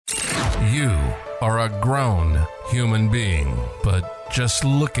You are a grown human being, but just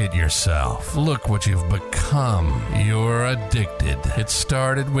look at yourself. Look what you've become. You're addicted. It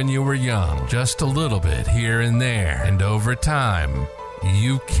started when you were young, just a little bit here and there, and over time,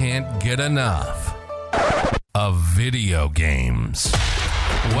 you can't get enough of video games.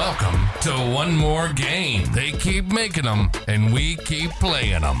 Welcome to One More Game. They keep making them, and we keep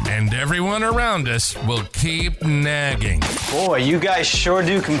playing them. And everyone around us will keep nagging. Boy, you guys sure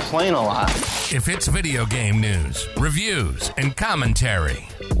do complain a lot. If it's video game news, reviews, and commentary,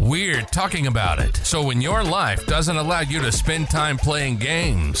 we're talking about it. So when your life doesn't allow you to spend time playing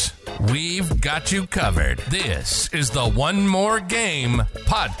games, we've got you covered. This is the One More Game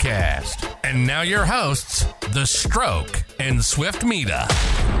podcast. And now your hosts, The Stroke and Swift Mita.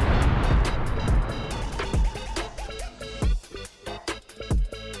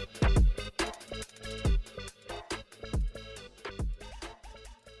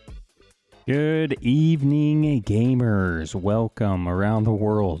 Good evening, gamers. Welcome around the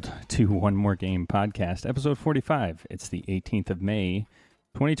world to One More Game podcast, episode 45. It's the 18th of May,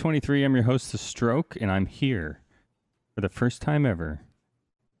 2023. I'm your host, The Stroke, and I'm here for the first time ever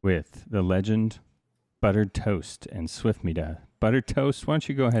with the legend, Buttered Toast and Swift Mita. Buttered Toast, why don't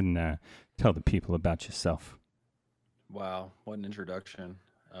you go ahead and tell the people about yourself? Wow, what an introduction.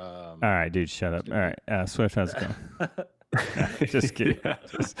 All right, dude, shut up. All right, Swift, how's it going? Just kidding. Yeah.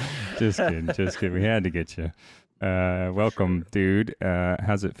 Just kidding. We had to get you. Welcome, dude.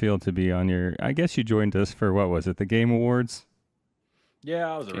 How's it feel to be on your... I guess you joined us for, what was it, the Game Awards?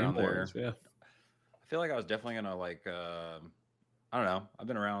 Yeah, I was Game around Awards, there. yeah. I feel like I was definitely gonna I don't know. I've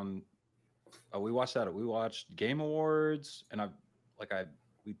been around. We watched Game Awards, and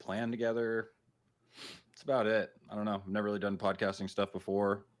we planned together. That's about it. I don't know. I've never really done podcasting stuff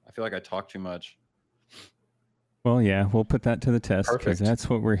before. I feel like I talk too much. Well, yeah, we'll put that to the test because Perfect. that's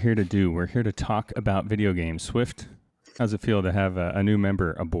what we're here to do. We're here to talk about video games. Swift, how's it feel to have a new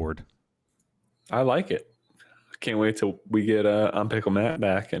member aboard? I like it. I can't wait till we get Unpickle Matt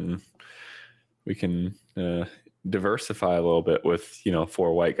back and we can diversify a little bit with,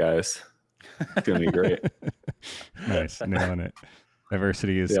 four white guys. It's going to be great. Nice, nailing it.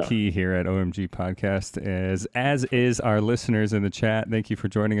 Diversity is Yeah. key here at OMG Podcast, as is our listeners in the chat. Thank you for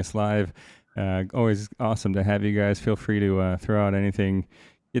joining us live. Always awesome to have you guys. Feel free to throw out anything,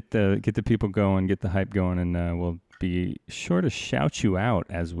 get the people going, get the hype going, and we'll be sure to shout you out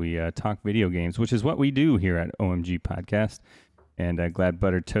as we talk video games, which is what we do here at OMG Podcast. And glad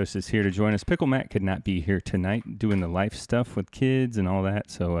Buttered Toast is here to join us. Pickle Matt could not be here tonight doing the life stuff with kids and all that,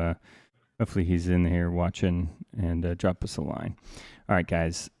 so hopefully he's in here watching and drop us a line. All right,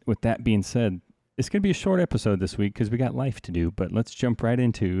 guys, with that being said, it's going to be a short episode this week because we got life to do, but let's jump right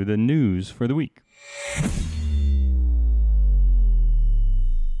into the news for the week.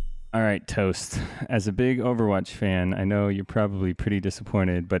 All right, Toast. As a big Overwatch fan, I know you're probably pretty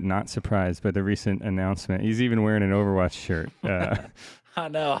disappointed, but not surprised by the recent announcement. He's even wearing an Overwatch shirt. I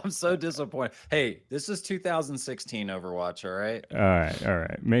know. I'm so disappointed. Hey, this is 2016 Overwatch. All right. All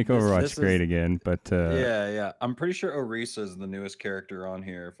right. Make Overwatch this great is- again, but Yeah. I'm pretty sure Orisa is the newest character on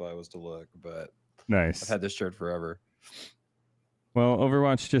here if I was to look, but nice. I've had this shirt forever. Well,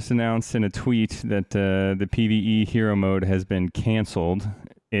 Overwatch just announced in a tweet that the PvE hero mode has been canceled,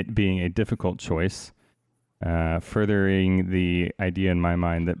 it being a difficult choice, furthering the idea in my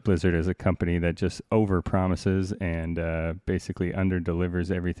mind that Blizzard is a company that just over-promises and basically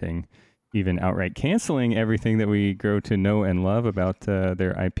under-delivers everything, even outright canceling everything that we grow to know and love about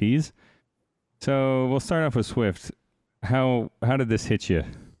their IPs. So we'll start off with Swift. How did this hit you?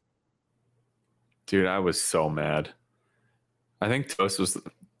 Dude, I was so mad. I think Toast was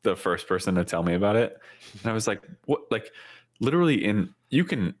the first person to tell me about it. And I was like, what? Like, literally, you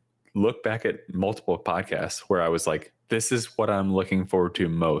can look back at multiple podcasts where I was like, this is what I'm looking forward to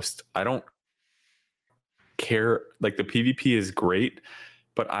most. I don't care. Like, the PvP is great,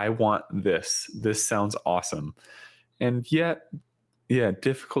 but I want this. This sounds awesome. And yet, yeah,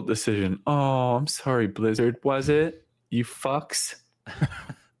 difficult decision. Oh, I'm sorry, Blizzard. Was it? You fucks.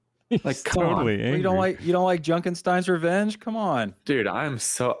 Like, come on. Totally Well, angry. you don't like Junkenstein's Revenge? Come on. Dude,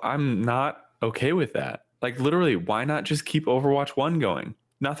 I'm not okay with that. Like, literally, why not just keep Overwatch 1 going?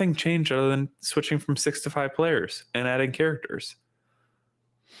 Nothing changed other than switching from 6 to 5 players and adding characters.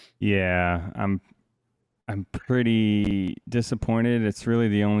 Yeah, I'm pretty disappointed. It's really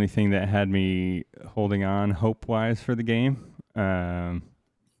the only thing that had me holding on hope-wise for the game.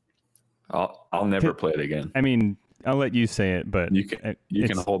 I'll never play it again. I mean, I'll let you say it, but You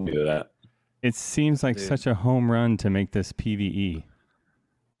can hold me to that. it seems like Dude. such a home run to make this PvE.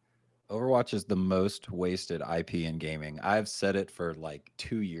 Overwatch is the most wasted IP in gaming. I've said it for like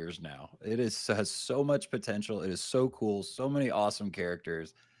 2 years now. It has so much potential. It is so cool. So many awesome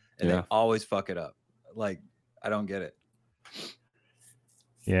characters, and they Yeah. always fuck it up. Like, I don't get it.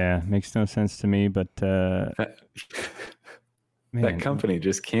 Yeah, makes no sense to me. But That, man, that company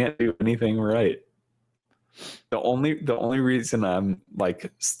just can't do anything right. The only reason I'm like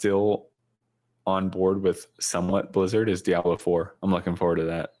still on board with somewhat Blizzard is Diablo 4. I'm looking forward to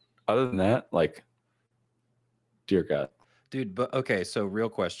that. Other than that, like, dear God. Dude, but okay, so real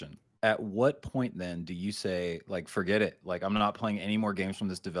question. At what point then do you say, like, forget it? Like, I'm not playing any more games from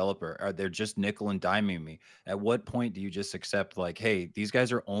this developer. Are they just nickel and diming me? At what point do you just accept, like, hey, these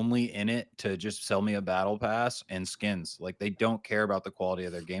guys are only in it to just sell me a battle pass and skins? Like, they don't care about the quality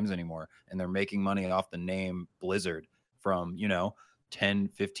of their games anymore. And they're making money off the name Blizzard from, 10,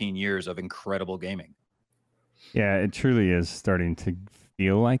 15 years of incredible gaming. yeah, it truly is starting to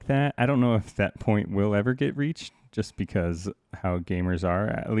feel like that. I don't know if that point will ever get reached, just because how gamers are.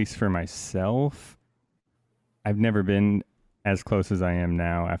 At least for myself, I've never been as close as I am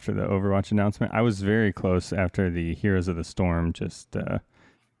now after the Overwatch announcement. I was very close after the Heroes of the Storm just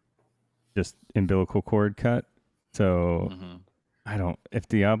umbilical cord cut. So I don't. If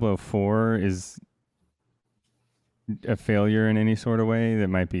Diablo 4 is a failure in any sort of way, that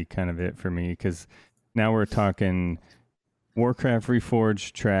might be kind of it for me, because now we're talking Warcraft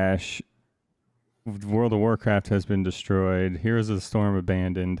Reforged trash. World of Warcraft has been destroyed. Heroes of the Storm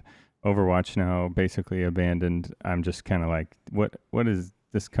abandoned. Overwatch now basically abandoned. I'm just kind of like, what is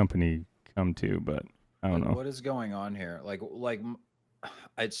this company come to? But I don't know. What is going on here?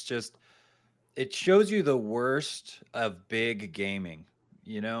 It's just, it shows you the worst of big gaming.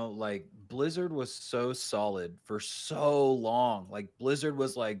 Like Blizzard was so solid for so long. Like Blizzard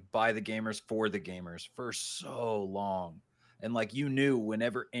was like by the gamers for the gamers for so long. And like you knew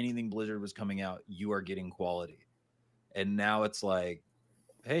whenever anything Blizzard was coming out, you are getting quality. And now it's like,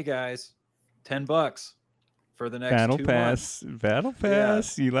 hey guys, $10 for the next Battle 2 Pass, months. Battle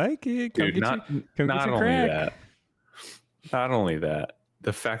Pass. You like it? Come Dude, get not your only crack. that. Not only that,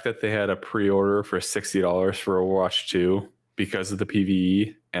 the fact that they had a pre-order for $60 for Overwatch 2 because of the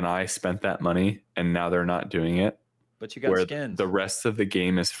PvE, and I spent that money, and now they're not doing it. But you got where skins. the rest of the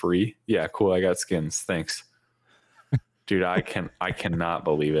game is free. Yeah, cool. I got skins. Thanks. Dude, I cannot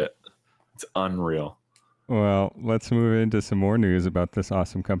believe it. It's unreal. Well, let's move into some more news about this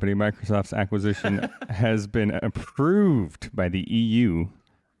awesome company. Microsoft's acquisition has been approved by the EU.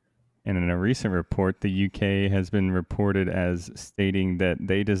 And in a recent report, the UK has been reported as stating that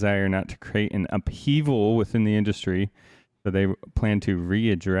they desire not to create an upheaval within the industry, so they plan to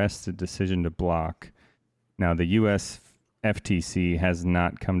readdress the decision to block. Now, the US FTC has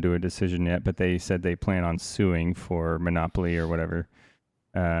not come to a decision yet, but they said they plan on suing for monopoly or whatever.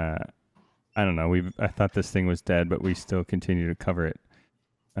 I don't know. I thought this thing was dead, but we still continue to cover it.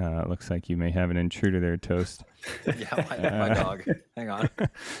 Looks like you may have an intruder there, Toast. Yeah, my dog. Hang on.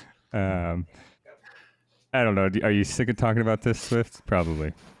 I don't know. Are you sick of talking about this, Swift?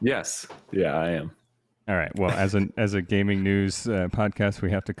 Probably. Yes. Yeah, I am. All right. Well, as a gaming news podcast,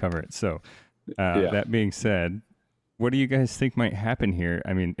 we have to cover it. So, that being said, what do you guys think might happen here?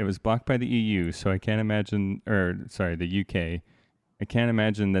 I mean, it was blocked by the EU, so I can't imagine, the UK. I can't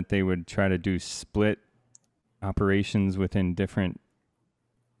imagine that they would try to do split operations within different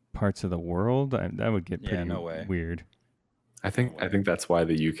parts of the world. That would get pretty weird. I think that's why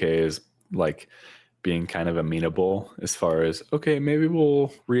the UK is like being kind of amenable as far as, okay, maybe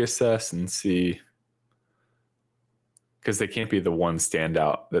we'll reassess and see, because they can't be the one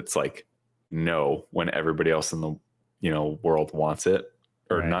standout that's like no when everybody else in the world wants it,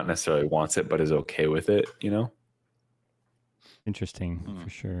 or not necessarily wants it but is okay with it. Interesting for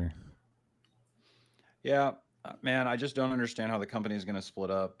sure. Yeah, man, I just don't understand how the company is going to split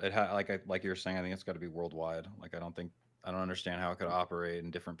up. Like you're saying, I think it's got to be worldwide. Like I don't understand how it could operate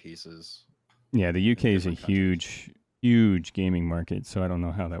in different pieces. Yeah, the UK is a huge gaming market, so I don't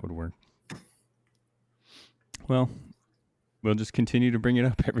know how that would work. Well, we'll just continue to bring it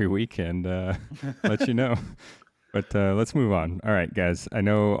up every week and let you know. But let's move on. All right, guys. I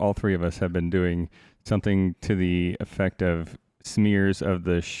know all three of us have been doing something to the effect of smears of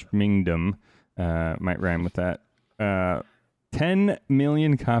the schmingdom. Might rhyme with that. 10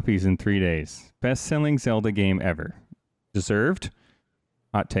 million copies in 3 days. Best-selling Zelda game ever. Deserved?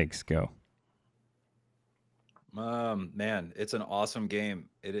 Hot takes, go. Man, it's an awesome game.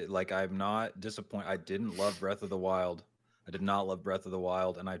 I'm not disappointed. I didn't love Breath of the Wild. I did not love Breath of the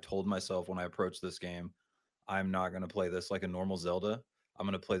Wild, and I told myself when I approached this game, I'm not going to play this like a normal Zelda. I'm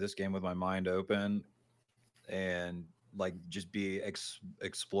going to play this game with my mind open and like just be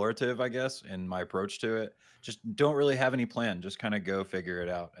explorative, I guess, in my approach to it. Just don't really have any plan. Just kind of go figure it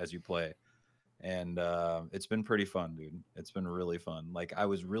out as you play. And it's been pretty fun, dude. It's been really fun. Like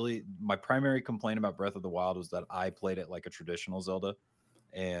my primary complaint about Breath of the Wild was that I played it like a traditional Zelda,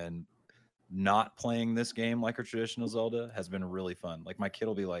 and not playing this game like a traditional Zelda has been really fun. Like my kid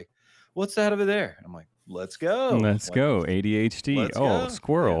will be like, "What's that over there?" And I'm like, "Let's go. Let's Like, go. ADHD. let's Oh, go.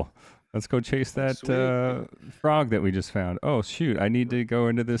 squirrel. Let's go chase that Sweet. frog that we just found. Oh, shoot. I need to go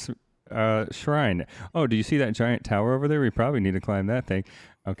into this shrine. Oh, do you see that giant tower over there? We probably need to climb that thing.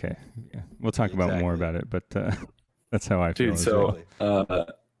 Okay. Yeah. We'll talk about more Exactly. about it, but that's how I feel. Dude, as so well.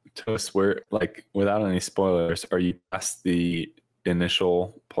 Toast, where like without any spoilers, are you past the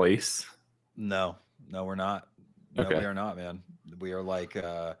initial place? No, we're not. No, Okay. we are not, man. We are like,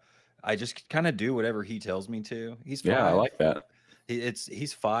 I just kind of do whatever he tells me to. He's 5. Yeah, I like that.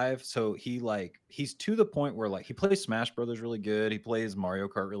 He's 5, so he's to the point where like he plays Smash Brothers really good. He plays Mario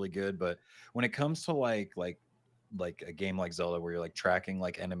Kart really good, but when it comes to like a game like Zelda where you're like tracking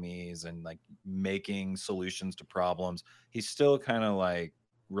like enemies and like making solutions to problems, he still kind of like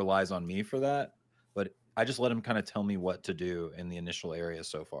relies on me for that. But I just let him kind of tell me what to do in the initial area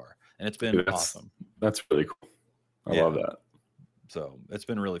so far, and it's been Dude, that's awesome. that's really cool. I Yeah. love that. So it's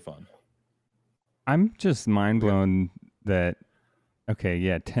been really fun. I'm just mind blown that, okay,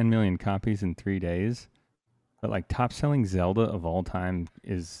 yeah, 10 million copies in 3 days, but like top selling Zelda of all time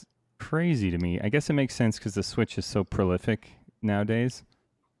is crazy to me. I guess it makes sense because the Switch is so prolific nowadays.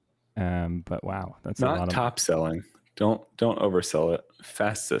 But wow, that's a lot Not of top selling. Don't oversell it.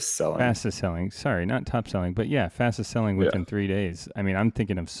 Fastest selling. fastest selling. Sorry, not top selling, but yeah, fastest selling within 3 days. I mean, I'm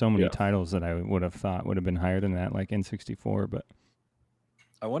thinking of so many Yeah. titles that I would have thought would have been higher than that, like N64, but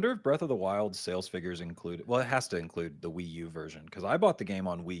I wonder if Breath of the Wild sales figures include. Well, it has to include the Wii U version because I bought the game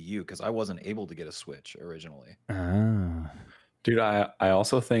on Wii U because I wasn't able to get a Switch originally. Dude, I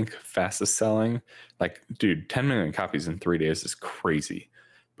also think fastest selling, like, dude, 10 million copies in 3 days is crazy.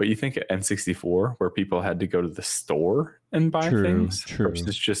 But you think at N64, where people had to go to the store and buy True, things true.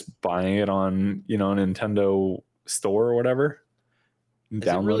 versus just buying it on, Nintendo store or whatever, Is it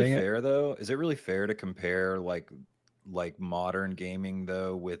downloading really it. fair though? Is it really fair to compare like modern gaming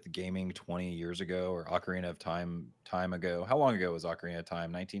though with gaming 20 years ago or Ocarina of Time ago? How long ago was Ocarina of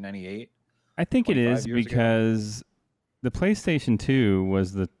Time? 1998? I think it 25 is years ago? because the PlayStation 2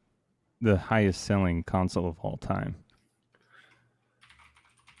 was the highest selling console of all time.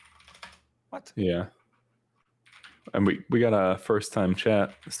 What? Yeah. And we got a first time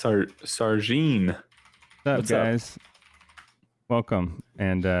chat. Sargine. What's up, What's up? guys? Welcome.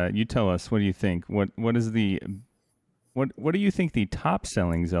 And you tell us, what do you think? What do you think the top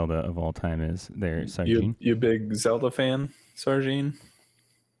selling Zelda of all time is there, Sargine? You big Zelda fan, Sargine?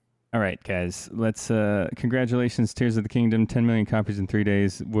 All right, guys. Let's congratulations, Tears of the Kingdom, 10 million copies in 3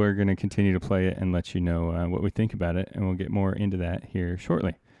 days. We're going to continue to play it and let you know what we think about it, and we'll get more into that here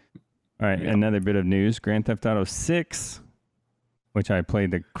shortly. All right, Yeah. Another bit of news. Grand Theft Auto 6, which I played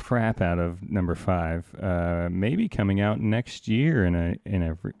the crap out of, number 5, maybe coming out next year in a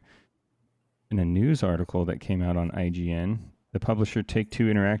news article that came out on IGN. The publisher Take-Two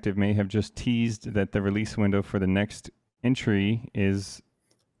Interactive may have just teased that the release window for the next entry is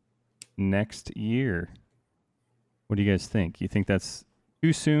next year. What do you guys think? You think that's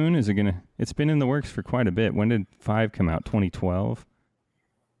too soon? Is it gonna? It's been in the works for quite a bit. When did 5 come out? 2012.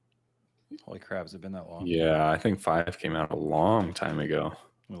 Holy crap, has it been that long? Yeah, I think 5 came out a long time ago.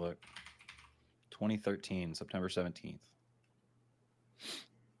 Let me look. 2013, September 17th.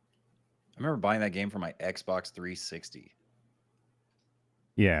 I remember buying that game for my Xbox 360.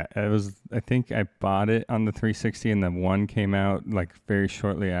 Yeah, it was. I think I bought it on the 360, and the 1 came out like very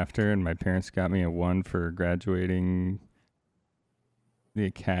shortly after, and my parents got me a 1 for graduating the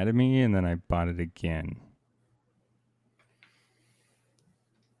academy, and then I bought it again.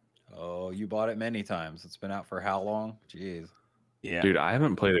 Oh, you bought it many times. It's been out for how long? Jeez. Yeah, Dude, I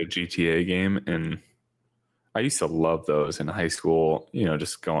haven't played a GTA game and I used to love those in high school,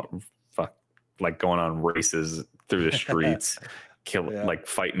 just going on races through the streets, Yeah. like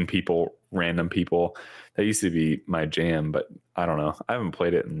fighting people, random people. That used to be my jam, but I don't know. I haven't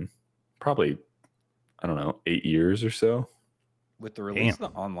played it in probably, 8 years or so. With the release of the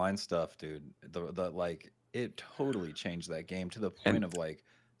online stuff, dude, the like it totally changed that game to the point of like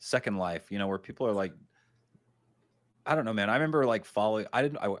Second Life, where people are like, I don't know, man. I remember like following. I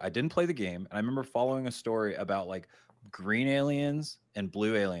didn't play the game, and I remember following a story about like green aliens and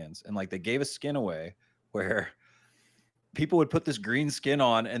blue aliens, and like they gave a skin away where people would put this green skin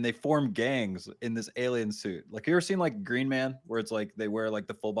on and they form gangs in this alien suit. Like, you ever seen like Green Man, where it's like they wear like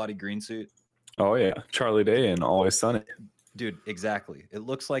the full body green suit? Oh yeah, Charlie Day and Always Sunny. Dude, exactly. It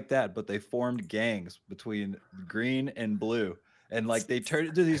looks like that, but they formed gangs between green and blue. And like they turned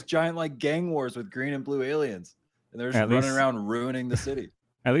into these giant like gang wars with green and blue aliens. And they're just running around ruining the city.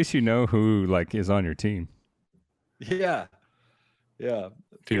 At least you know who like is on your team. Yeah. Yeah.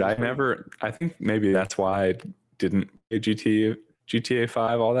 Dude, I think maybe that's why I didn't play GTA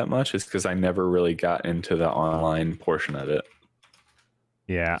 5 all that much, is because I never really got into the online portion of it.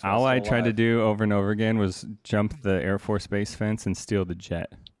 Yeah, all I tried to do over and over again was jump the Air Force Base fence and steal the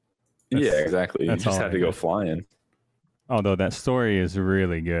jet. Yeah, exactly. You just had to go flying. Although that story is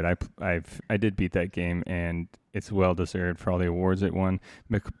really good. I did beat that game, and it's well deserved for all the awards it won.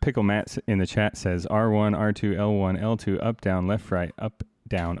 Pickle Matt in the chat says R1, R2, L1, L2, up, down, left, right, up,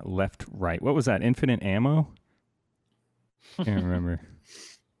 down, left, right. What was that? Infinite ammo? Can't remember.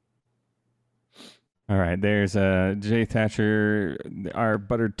 All right, there's Jay Thatcher. Our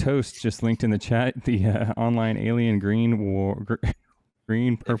buttered toast just linked in the chat. The online alien green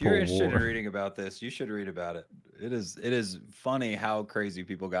purple If you're interested war. in reading about this, you should read about it. It is funny how crazy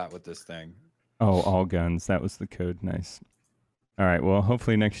people got with this thing. Oh, all guns. That was the code. Nice. All right. Well,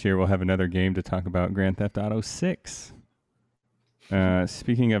 hopefully next year we'll have another game to talk about. Grand Theft Auto 6.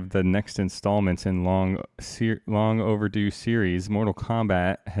 Speaking of the next installments in long overdue series, Mortal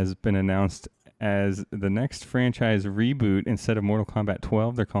Kombat has been announced as the next franchise reboot. Instead of Mortal Kombat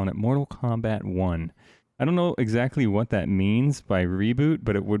 12, they're calling it Mortal Kombat 1. I don't know exactly what that means by reboot,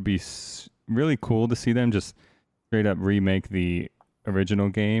 but it would be really cool to see them just straight up remake the original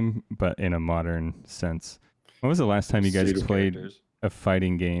game, but in a modern sense. When was the last time you guys played a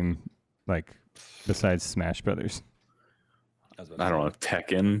fighting game, like, besides Smash Brothers? I don't know,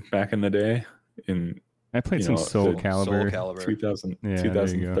 Tekken back in the day. I played some Soul Calibur.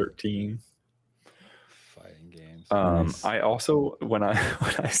 2013. Fighting games. Nice. I also, when I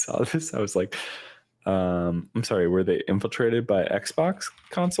saw this, I was like, I'm sorry, were they infiltrated by Xbox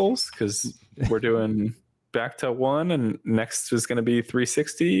consoles? Because we're doing back to 1, and next is going to be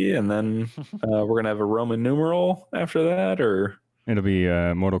 360, and then we're going to have a Roman numeral after that, or it'll be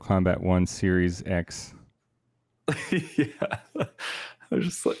Mortal Kombat 1 Series X. Yeah, I was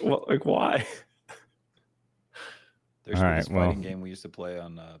just like, well, like why? There's this fighting game we used to play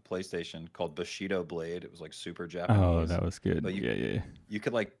on PlayStation called Bushido Blade. It was like super Japanese. Oh, that was good. But you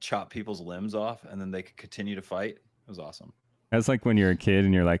could like chop people's limbs off, and then they could continue to fight. It was awesome. That's like when you're a kid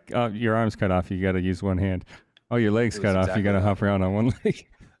and you're like, oh, your arm's cut off, you got to use one hand. Oh, your leg's cut off, you got to hop around on one leg.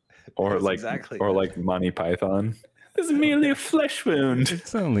 Or like Monty Python. It's merely a flesh wound.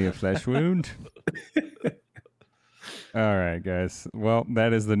 It's only a flesh wound. All right, guys. Well,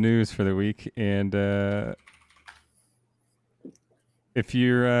 that is the news for the week. And if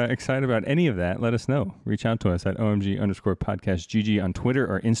you're excited about any of that, let us know. Reach out to us at OMG_podcastGG on Twitter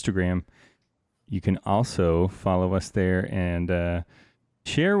or Instagram. You can also follow us there and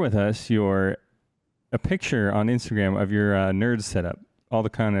share with us a picture on Instagram of your nerd setup, all the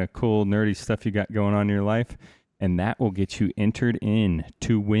kind of cool nerdy stuff you got going on in your life, and that will get you entered in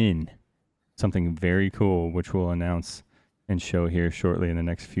to win something very cool, which we'll announce and show here shortly in the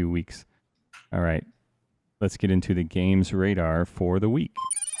next few weeks. All right, let's get into the games radar for the week.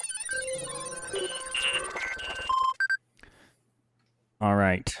 All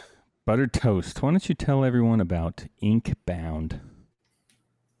right. Buttered Toast, why don't you tell everyone about Inkbound?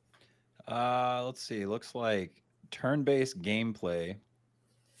 Let's see. Looks like turn-based gameplay,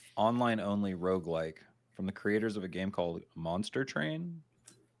 online-only roguelike from the creators of a game called Monster Train.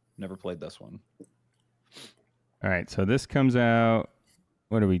 Never played this one. All right, so this comes out,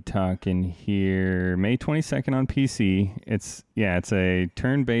 what are we talking here? May 22nd on PC. It's a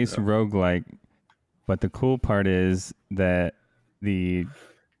turn-based roguelike, but the cool part is that the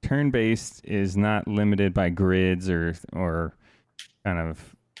turn-based is not limited by grids or kind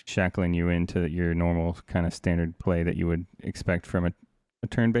of shackling you into your normal kind of standard play that you would expect from a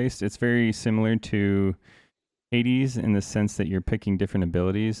turn-based. It's very similar to Hades in the sense that you're picking different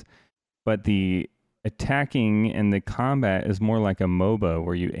abilities, but the attacking and the combat is more like a MOBA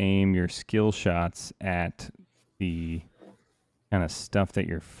where you aim your skill shots at the kind of stuff that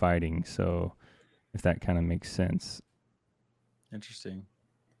you're fighting. So if that kind of makes sense. Interesting.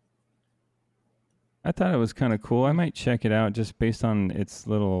 I thought it was kind of cool. I might check it out just based on its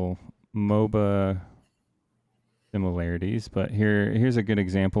little MOBA similarities. But here's a good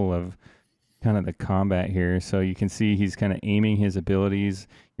example of kind of the combat here. So you can see he's kind of aiming his abilities.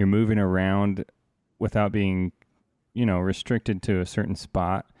 You're moving around without being, restricted to a certain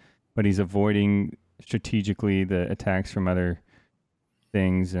spot, but he's avoiding strategically the attacks from other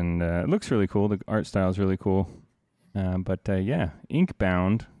things. And it looks really cool. The art style is really cool. But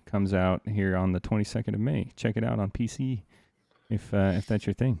Inkbound comes out here on the 22nd of May. Check it out on PC if that's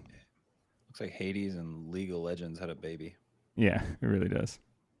your thing. Looks like Hades and League of Legends had a baby. Yeah, it really does.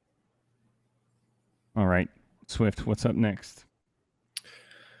 All right, Swift, what's up next?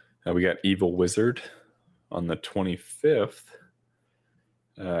 We got Evil Wizard on the 25th.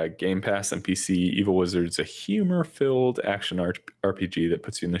 Game Pass and PC. Evil Wizard's a humor-filled action RPG that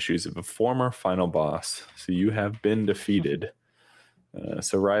puts you in the shoes of a former final boss. So you have been defeated.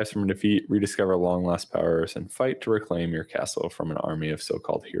 So rise from defeat, rediscover long-lost powers, and fight to reclaim your castle from an army of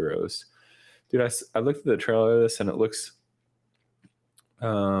so-called heroes. Dude, I looked at the trailer of this, and it looks...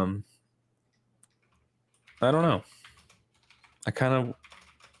 I don't know. I kind of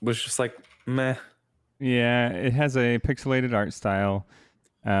was just like, meh. Yeah, it has a pixelated art style.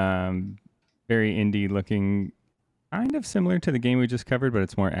 Very indie looking, kind of similar to the game we just covered, but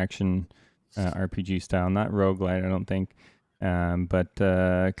it's more action RPG style, not roguelite, I don't think. But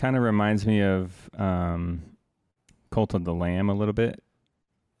kind of reminds me of Cult of the Lamb a little bit.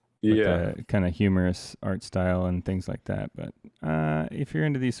 Yeah. Kind of humorous art style and things like that. But if you're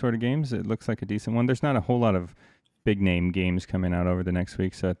into these sort of games, it looks like a decent one. There's not a whole lot of big name games coming out over the next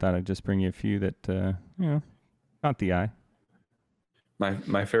week, so I thought I'd just bring you a few that caught the eye.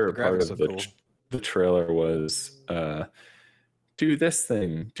 My favorite part of the trailer was do this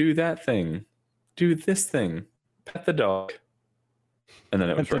thing, do that thing, do this thing, pet the dog, and then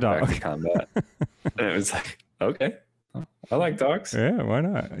it was right back to combat. And it was like, okay, I like dogs. Yeah, why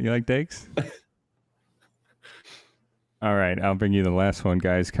not? You like dogs? All right, I'll bring you the last one,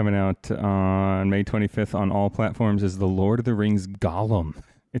 guys. Coming out on May 25th on all platforms is The Lord of the Rings Gollum.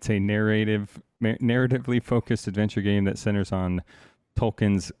 It's a narratively focused adventure game that centers on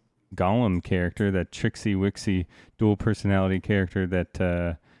Tolkien's Gollum character, that tricksy, wixy, dual personality character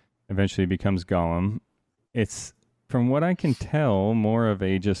that eventually becomes Gollum. It's, from what I can tell, more of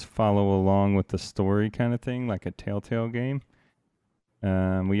a just follow along with the story kind of thing, like a Telltale game.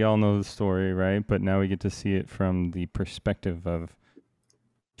 We all know the story, right? But now we get to see it from the perspective of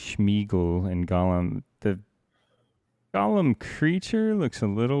Schmeagol and Gollum. The Gollum creature looks a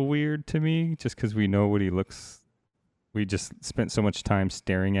little weird to me, just because we know what he looks. We just spent so much time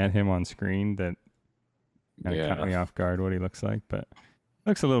staring at him on screen that kind of caught me off guard what he looks like. But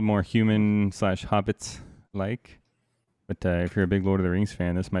looks a little more human/hobbits-like. But if you're a big Lord of the Rings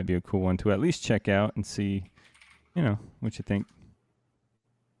fan, this might be a cool one to at least check out and see, what you think.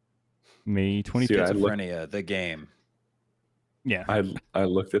 May 25th. Schizophrenia, the game. Yeah. I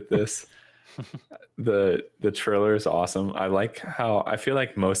looked at this. The trailer is awesome. I like how I feel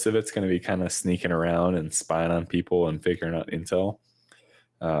like most of it's going to be kind of sneaking around and spying on people and figuring out intel,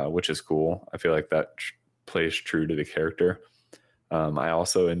 which is cool. I feel like that plays true to the character. I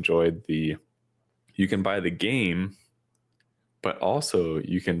also enjoyed you can buy the game, but also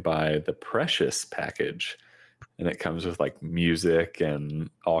you can buy the Precious package. And it comes with like music and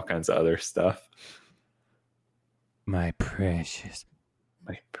all kinds of other stuff. My precious.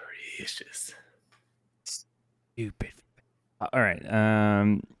 Stupid. All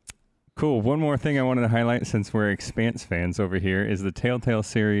right. Cool. One more thing I wanted to highlight, since we're Expanse fans over here, is the Telltale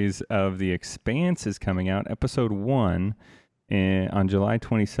series of The Expanse is coming out. Episode 1 on July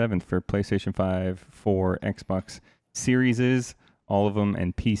 27th for PlayStation 5, 4, Xbox Series, all of them,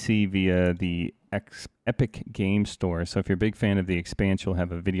 and PC via the Epic Game Store. So if you're a big fan of The Expanse, you'll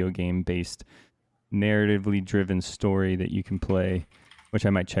have a video game-based, narratively driven story that you can play, which I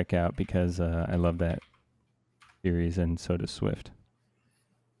might check out because I love that series, and so does Swift.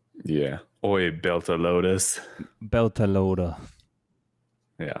 Yeah. Oi, Beltalowda. Beltalowda.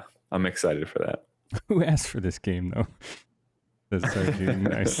 Yeah, I'm excited for that. Who asked for this game, though? That's so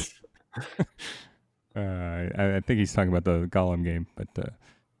nice. I think he's talking about the Gollum game, but...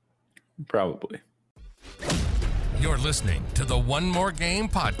 Probably. You're listening to the One More Game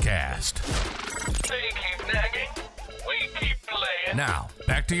podcast. They keep nagging, we keep playing. Now,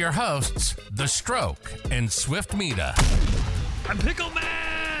 back to your hosts, The Stroke and Swift Mita. I'm Pickle Man!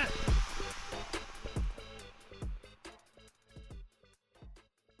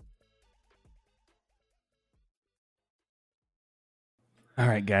 All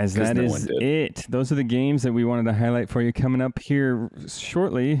right, guys, that is it. Those are the games that we wanted to highlight for you coming up here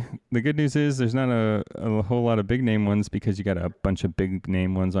shortly. The good news is there's not a whole lot of big name ones, because you got a bunch of big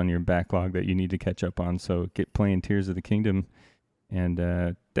name ones on your backlog that you need to catch up on. So get playing Tears of the Kingdom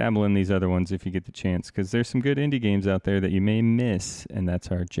and dabble in these other ones if you get the chance, because there's some good indie games out there that you may miss, and that's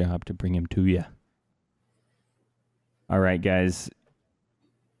our job to bring them to you. All right, guys.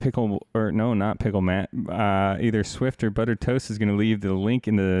 Not Pickle Matt. Either Swift or Buttered Toast is going to leave the link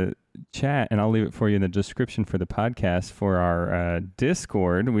in the chat, and I'll leave it for you in the description for the podcast for our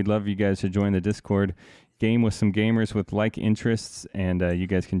Discord. We'd love you guys to join the Discord. Game with some gamers with like interests, and you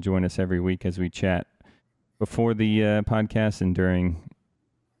guys can join us every week as we chat before the podcast and during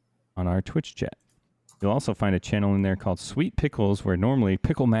on our Twitch chat. You'll also find a channel in there called Sweet Pickles, where normally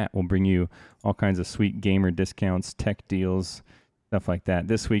Pickle Matt will bring you all kinds of sweet gamer discounts, tech deals, stuff like that.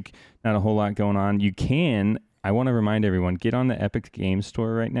 This week, not a whole lot going on. You can, I want to remind everyone, get on the Epic Games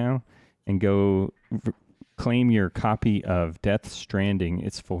Store right now and go claim your copy of Death Stranding.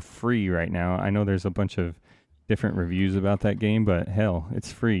 It's for free right now. I know there's a bunch of different reviews about that game, but hell,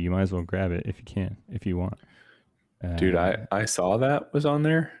 it's free. You might as well grab it if you can, if you want. Dude, I saw that was on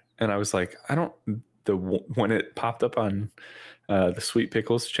there, and I was like, when it popped up on the Sweet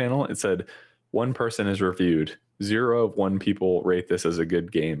Pickles channel, it said 1 person is reviewed, 0 of 1 people rate this as a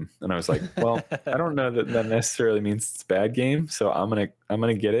good game, and I was like, well, I don't know that necessarily means it's a bad game, so I'm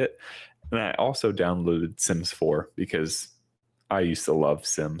gonna get it. And I also downloaded Sims 4 because I used to love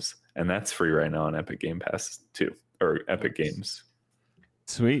Sims, and that's free right now on Epic Game Pass too, or Epic Games.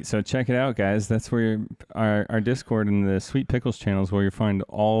 Sweet. So check it out, guys. That's where our Discord and the Sweet Pickles channels where you find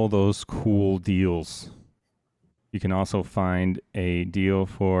all those cool deals. You can also find a deal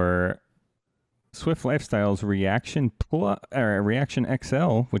for Swift Lifestyle's Reaction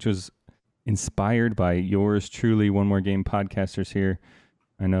XL, which was inspired by yours truly, One More Game podcasters here.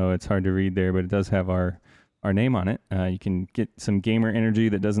 I know it's hard to read there, but it does have our name on it. You can get some gamer energy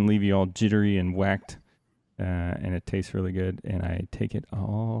that doesn't leave you all jittery and whacked. And it tastes really good, and I take it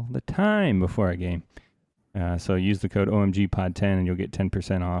all the time before I game. So use the code OMGPod10 and you'll get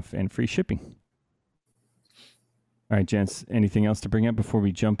 10% off and free shipping. All right, gents, anything else to bring up before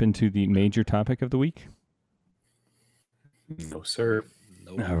we jump into the major topic of the week? No, sir.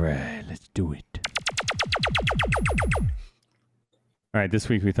 Nope. All right, let's do it. All right, this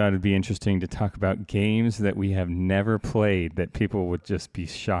week we thought it'd be interesting to talk about games that we have never played that people would just be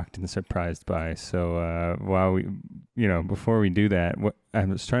shocked and surprised by. So before we do that, I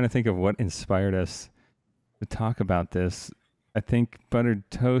was trying to think of what inspired us to talk about this. I think Buttered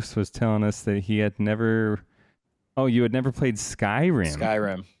Toast was telling us that he had never... Oh, you had never played Skyrim.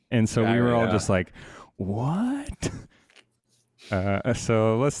 Skyrim. And so we were all yeah. just like, what?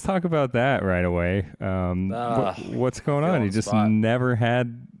 So let's talk about that right away. What's going on? You just never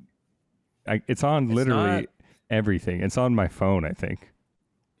had... it's on literally everything. It's on my phone, I think.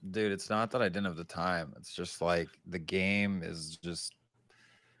 Dude, it's not that I didn't have the time. It's just like the game is just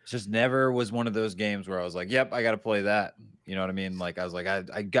never was one of those games where I was like, yep, I got to play that. You know what I mean? Like I was like,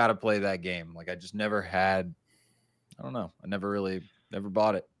 I got to play that game. Like I just never had... I don't know. I never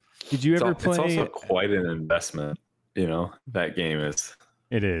bought it. Did you ever play? It's also quite an investment, that game is.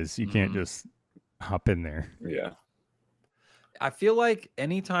 It is. You can't just hop in there. Yeah. I feel like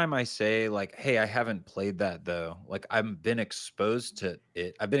anytime I say like, hey, I haven't played that though, like I've been exposed to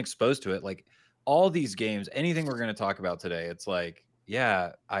it. Like all these games, anything we're going to talk about today, it's like,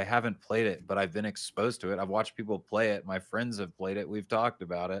 yeah, I haven't played it, but I've been exposed to it. I've watched people play it. My friends have played it. We've talked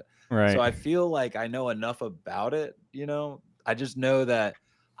about it. Right. So I feel like I know enough about it. I just know that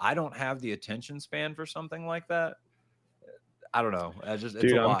I don't have the attention span for something like that. I don't know. It's a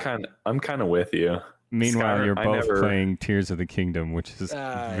lot. I'm kind of with you. Meanwhile, Skyrim, you're both playing Tears of the Kingdom, which is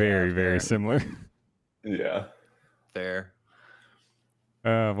very similar. Yeah. Fair.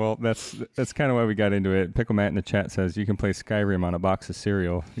 Well, that's kind of why we got into it. Pickle Matt in the chat says you can play Skyrim on a box of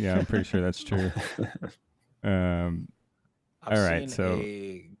cereal. Yeah, I'm pretty sure that's true. I've seen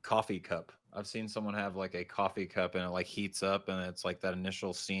a coffee cup. I've seen someone have like a coffee cup and it like heats up and it's like that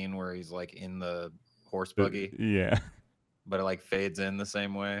initial scene where he's like in the horse buggy. Yeah. But it like fades in the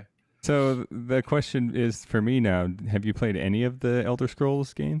same way. So the question is for me now, have you played any of the Elder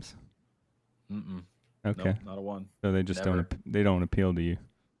Scrolls games? Mm-mm. Okay. Nope, not a one. So they just Never. don't appeal to you.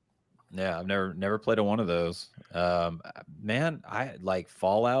 Yeah, I've never played a one of those. Man, I like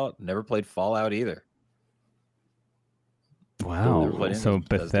Fallout. Never played Fallout either. Wow. Never played any So of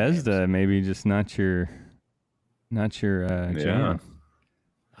those Bethesda games. maybe just not your jam.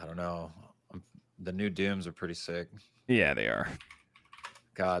 I don't know. The new Dooms are pretty sick. Yeah, they are.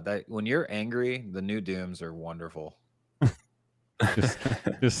 God, when you're angry, the new Dooms are wonderful.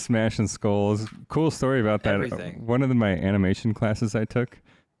 just smashing skulls. Cool story about that. Everything. One of my animation classes I took,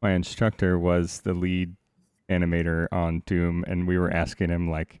 my instructor was the lead animator on Doom, and we were asking him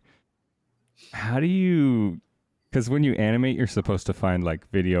like, how do you... Because when you animate, you're supposed to find like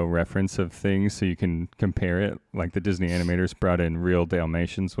video reference of things so you can compare it. Like the Disney animators brought in real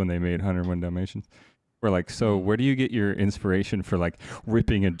Dalmatians when they made 101 Dalmatians. We're like, so where do you get your inspiration for like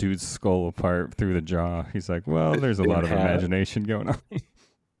ripping a dude's skull apart through the jaw? He's like, well, there's a lot of imagination going on.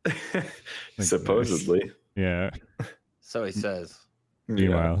 Supposedly. Yeah. So he says.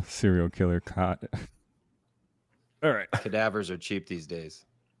 Meanwhile, serial killer caught. All right. Cadavers are cheap these days.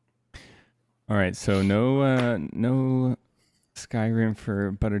 All right. So no Skyrim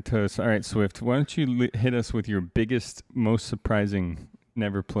for Butter Toast. All right, Swift. Why don't you hit us with your biggest, most surprising,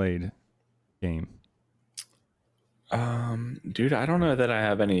 never played game? Dude, I don't know that I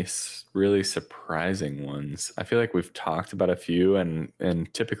have any really surprising ones. I feel like we've talked about a few, and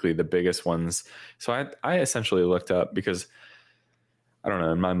typically the biggest ones. So I essentially looked up because I don't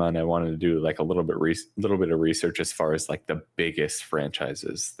know, in my mind I wanted to do like a little bit of research as far as like the biggest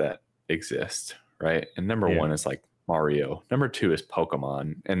franchises that exist, right? And number one is like Mario. Number two is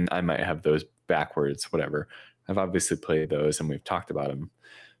Pokemon, and I might have those backwards, whatever. I've obviously played those and we've talked about them,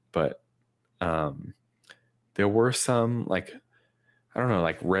 but there were some, like, I don't know,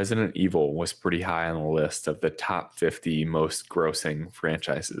 like Resident Evil was pretty high on the list of the top 50 most grossing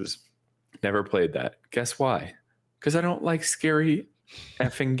franchises. Never played that. Guess why? Because I don't like scary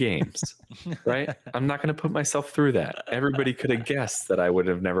effing games, right? I'm not going to put myself through that. Everybody could have guessed that I would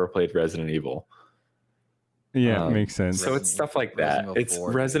have never played Resident Evil. Yeah, makes sense. So it's stuff like that. It's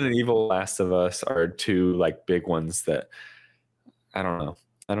 4, Resident Evil, Last of Us are two like big ones that I don't know.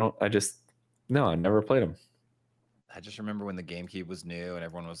 I never played them. I just remember when the GameCube was new and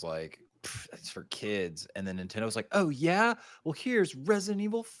everyone was like, it's for kids. And then Nintendo was like, oh, yeah? Well, here's Resident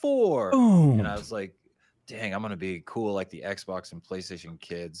Evil 4. Boom. And I was like, dang, I'm going to be cool like the Xbox and PlayStation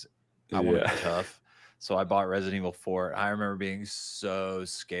kids. I want to be tough. So I bought Resident Evil 4. I remember being so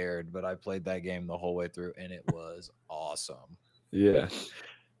scared, but I played that game the whole way through and it was awesome. Yeah.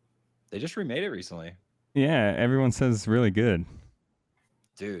 They just remade it recently. Yeah, everyone says it's really good.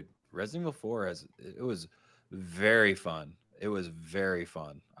 Dude, Resident Evil 4 it was very fun. It was very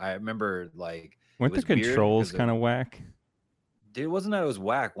fun. I remember like weren't the controls kind of whack? Dude, it wasn't that it was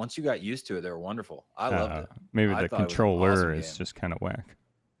whack. Once you got used to it, they were wonderful. I loved it. Maybe the controller awesome is just kind of whack.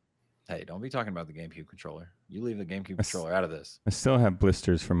 Hey, don't be talking about the GameCube controller. You leave the GameCube controller out of this. I still have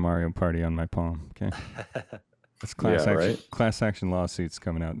blisters from Mario Party on my palm. Okay, that's class action lawsuits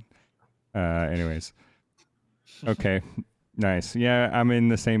coming out. Anyways, okay. Nice. Yeah, I'm in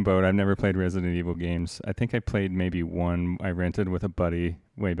the same boat. I've never played Resident Evil games. I think I played maybe one I rented with a buddy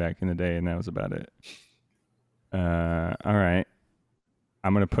way back in the day, and that was about it. All right.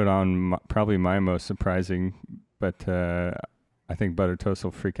 I'm going to put on probably my most surprising, but I think Butter Toast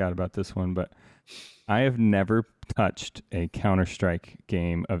will freak out about this one, but I have never touched a Counter-Strike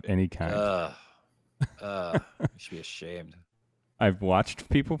game of any kind. You should be ashamed. I've watched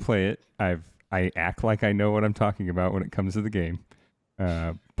people play it. I act like I know what I'm talking about when it comes to the game.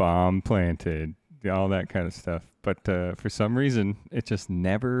 Bomb planted, all that kind of stuff. But for some reason, it just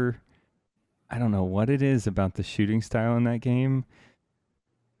never... I don't know what it is about the shooting style in that game.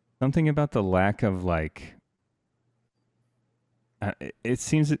 Something about the lack of, like... it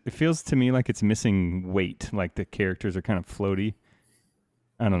feels to me like it's missing weight. Like the characters are kind of floaty.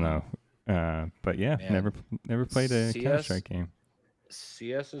 I don't know. But yeah, Man, never played a Counter-Strike game.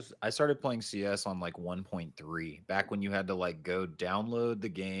 I started playing CS on like 1.3 back when you had to like go download the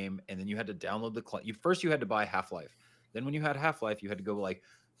game and then you had to download you had to buy Half-Life. Then when you had Half-Life, you had to go like,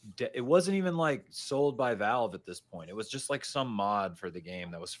 it wasn't even like sold by Valve at this point. It was just like some mod for the game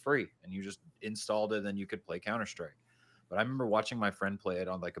that was free and you just installed it and then you could play Counter-Strike. But I remember watching my friend play it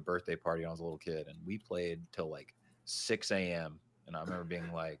on like a birthday party when I was a little kid and we played till like 6 a.m. And I remember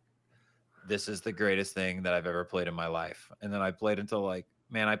being like, this is the greatest thing that I've ever played in my life. And then I played until like,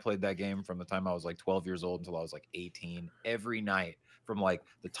 man, I played that game from the time I was like 12 years old until I was like 18 every night from like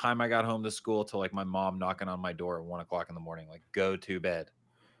the time I got home to school till like my mom knocking on my door at 1 o'clock in the morning, like go to bed.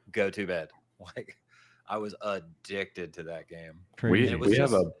 Like I was addicted to that game. We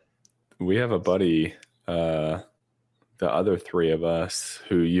have a buddy, the other three of us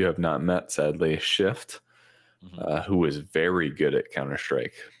who you have not met, sadly, Shift, who was very good at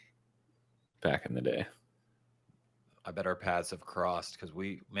Counter-Strike back in the day. I bet our paths have crossed because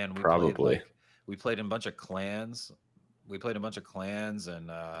we probably played in a bunch of clans. We played a bunch of clans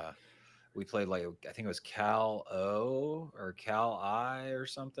and we played like I think it was Cal O or Cal I or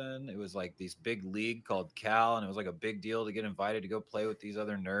something. It was like this big league called Cal, and it was like a big deal to get invited to go play with these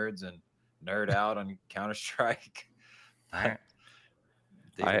other nerds and nerd out on Counter-Strike. I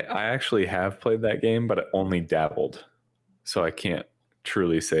actually have played that game, but I only dabbled, so I can't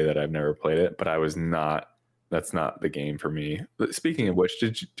truly say that I've never played it, but that's not the game for me. Speaking of which,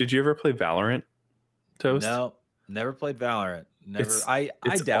 did you ever play Valorant, Toast? No, never played Valorant. Never.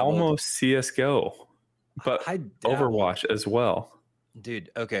 It's almost CSGO, but Overwatch as well.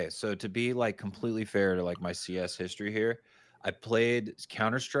 Dude, okay, so to be like completely fair to like my CS history here, I played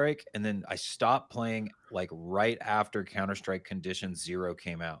Counter-Strike, and then I stopped playing like right after Counter-Strike Condition Zero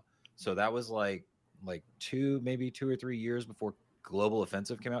came out. So that was like 2 or 3 years before Global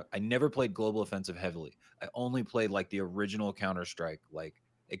Offensive came out. I never played Global Offensive heavily. I only played like the original Counter-Strike, like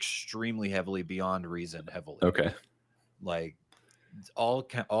extremely heavily, beyond reason heavily. Okay. Like all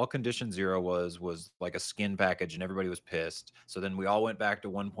Condition Zero was like a skin package, and everybody was pissed. So then we all went back to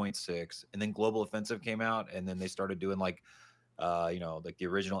 1.6, and then Global Offensive came out, and then they started doing like like the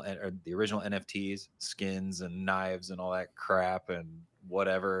original NFTs, skins and knives and all that crap and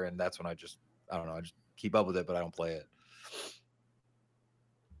whatever. And that's when I just keep up with it, but I don't play it.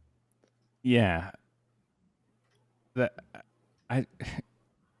 Yeah.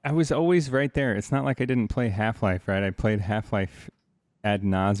 I was always right there. It's not like I didn't play Half-Life, right? I played Half-Life ad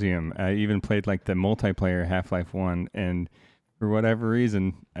nauseum. I even played like the multiplayer Half-Life 1, and for whatever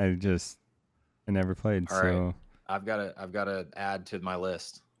reason, I never played. All right. I've got to add to my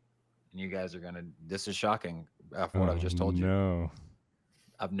list, and you guys are gonna. This is shocking after what I've just told you. No.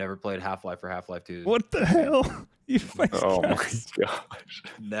 I've never played Half-Life or Half-Life 2. What the hell? You Oh my gosh.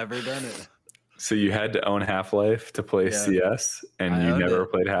 Never done it. So you had to own Half-Life to play CS, and I you owned never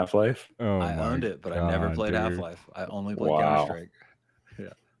it. played Half-Life? Oh, I my owned it, but I never God, played dude. Half-Life. I only played Wow. Counter-Strike.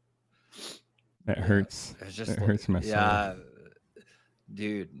 That hurts. It's just It hurts my soul. Yeah,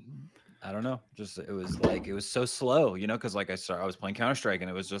 dude. I don't know. Just it was so slow, because like I was playing Counter-Strike, and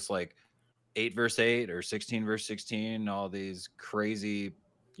it was just like 8 versus 8 or 16 versus 16, all these crazy,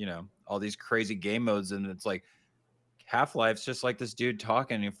 all these crazy game modes, and it's like Half-Life's just like this dude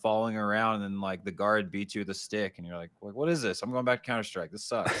talking and you're falling around, and then like the guard beats you with a stick, and you're like, what is this? I'm going back to Counter-Strike. This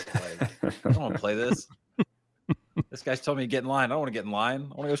sucks. Like, I don't want to play this. This guy's told me to get in line. I don't want to get in line.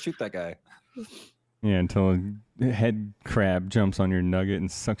 I want to go shoot that guy. Yeah, until a head crab jumps on your nugget and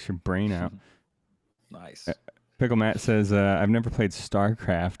sucks your brain out. Nice. Pickle Matt says, I've never played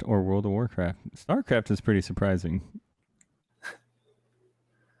StarCraft or World of Warcraft. StarCraft is pretty surprising.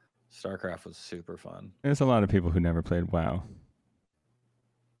 StarCraft was super fun. There's a lot of people who never played WoW.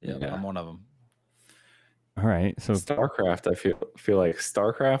 Yeah, Yeah. I'm one of them. All right, so StarCraft, I feel like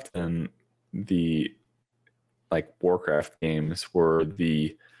StarCraft and the like Warcraft games were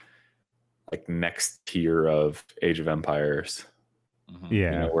the like next tier of Age of Empires. Mhm.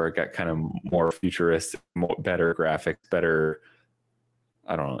 yeah, Where it got kind of more futuristic, better graphics, better,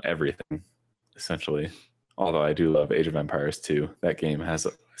 I don't know, everything, essentially. Although I do love Age of Empires too. That game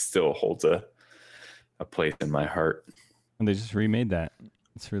still holds a place in my heart. and they just remade that.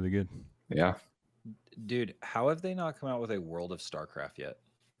 It's really good. Yeah. Dude, how have they not come out with a World of StarCraft yet?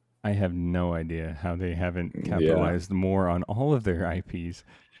 I have no idea how they haven't Yeah. capitalized more on all of their IPs.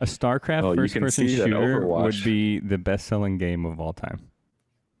 A StarCraft Well, you can first-person see that shooter would Overwatch- be the best-selling game of all time.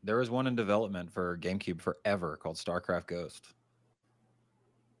 There was one in development for GameCube forever called StarCraft Ghost.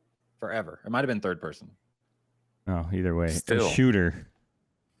 Forever. It might have been third person. Oh, either way, Still. a shooter.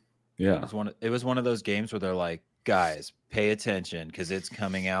 Yeah. It was one of those games where they're like, guys, pay attention because it's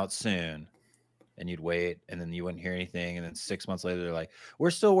coming out soon. And you'd wait, and then you wouldn't hear anything. And then 6 months later, they're like, we're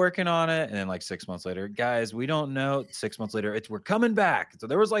still working on it. And then like 6 months later, guys, we don't know. 6 months later, we're coming back. So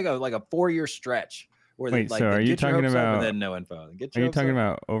there was like a 4-year stretch where Wait, like, so they are you get your talking hopes up about- and then no info. Get Are your you hopes talking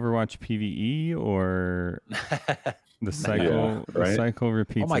up. about Overwatch PvE or the cycle? The right? cycle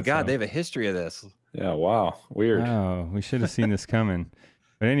repeats. Oh my God, they itself? have a history of this. Yeah. Wow. Weird. Oh, we should have seen this coming.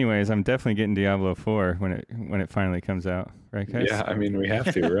 But anyways, I'm definitely getting Diablo 4 when it finally comes out, right, guys? Yeah. I mean, we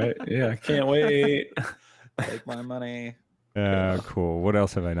have to, right? Yeah. I can't wait. Take my money. Cool. What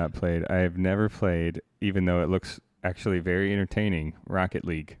else have I not played? I have never played, even though it looks actually very entertaining, Rocket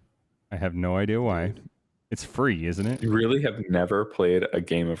League. I have no idea why. It's free, isn't it? You really have never played a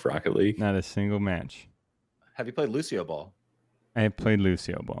game of Rocket League? Not a single match. Have you played Lucio Ball? I have played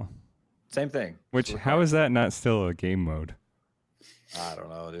Lucio Ball. Same thing. Which, how is that not still a game mode? I don't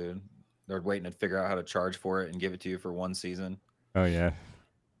know, dude. They're waiting to figure out how to charge for it and give it to you for one season. Oh, yeah.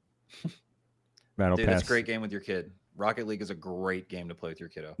 Battle Dude, Pass. it's a great game with your kid. Rocket League is a great game to play with your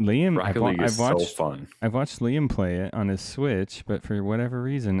kiddo. Liam, Rocket League is so fun. I've watched Liam play it on his Switch, but for whatever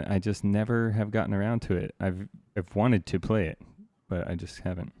reason, I just never have gotten around to it. I've wanted to play it, but I just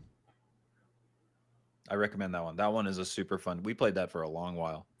haven't. I recommend that one. That one is a super fun. We played that for a long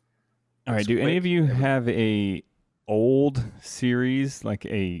while. All right, It's do any quick. of you have a old series, like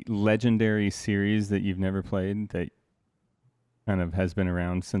a legendary series that you've never played that kind of has been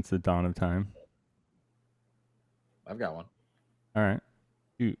around since the dawn of time? I've got one. All right.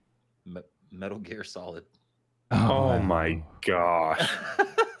 Metal Gear Solid. Oh wow. my gosh.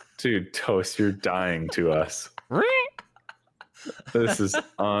 Dude, Toast, you're dying to us. This is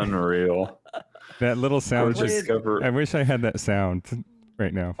unreal. That little sound. played- Discover. I wish I had that sound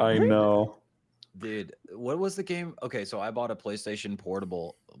right now. I know. Dude, what was the game? Okay, so I bought a PlayStation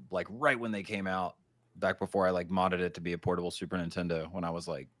Portable like right when they came out, back before I like modded it to be a portable Super Nintendo when I was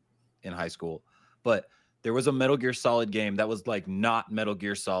like in high school. But there was a Metal Gear Solid game that was like not Metal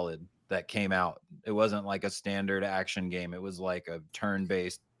Gear Solid that came out. It wasn't like a standard action game. It was like a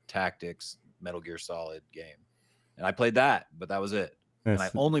turn-based tactics Metal Gear Solid game. And I played that, but that was it. And I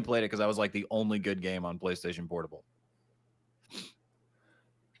That's- only played it because I was like the only good game on PlayStation Portable.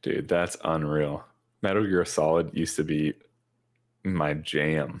 Dude, that's unreal. Metal Gear Solid used to be my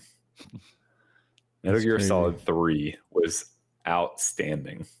jam. Metal That's Gear crazy. Solid 3 was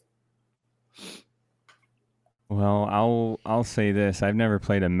outstanding. Well, I'll say this: I've never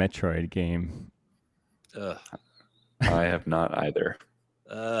played a Metroid game. Ugh. I have not either.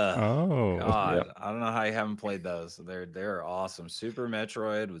 Oh, God, Yep. I don't know how you haven't played those. They're awesome. Super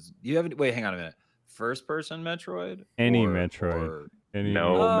Metroid was you haven't wait, hang on a minute. First person Metroid? Any Or- Metroid. or- Any-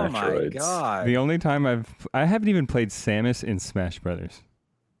 No. Oh my Metroids. god. The only time I haven't even played Samus in Smash Brothers.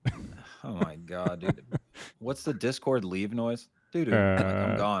 Oh my god, dude. What's the Discord leave noise? Dude, Uh,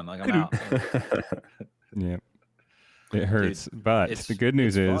 I'm gone. Like I'm out. Yeah, it hurts. But it's- the good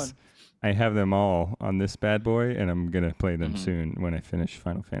news it's is fun. I have them all on this bad boy, and I'm gonna play them Mhm. soon when I finish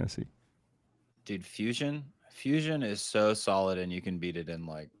Final Fantasy. Dude, Fusion is so solid and you can beat it in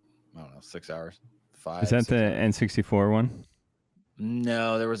like I don't know, 6 hours. 5. Is that 6 the hours. N64 one?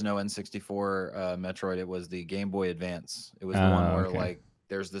 No, there was no N64 Metroid. It was the Game Boy Advance. It was the one Ah, where okay. like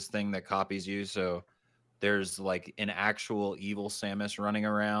there's this thing that copies you. So there's like an actual evil Samus running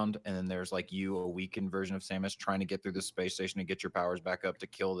around, and then there's like you, a weakened version of Samus, trying to get through the space station and get your powers back up to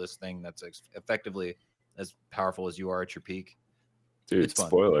kill this thing that's effectively as powerful as you are at your peak. Dude, It's fun.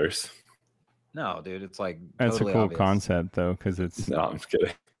 spoilers. No, dude, it's like That's totally a cool obvious. concept though, because it's No, I'm just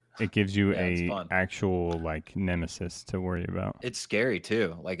kidding. it gives you Yeah, it's a fun. actual like nemesis to worry about. It's scary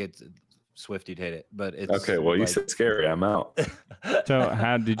too. Like it's Swifty'd hate it, but it's Okay, well, you like- said scary. I'm out. So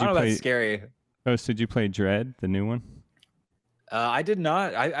how did I you don't know play? about scary. Ghost, did you play Dread, the new one? I did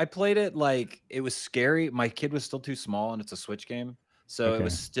not. I played it like it was scary. My kid was still too small, and it's a Switch game, so it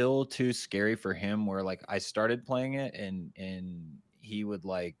was Okay. still too scary for him. Where like I started playing it, and he would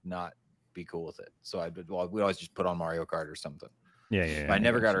like not be cool with it. So we always just put on Mario Kart or something. Yeah. But I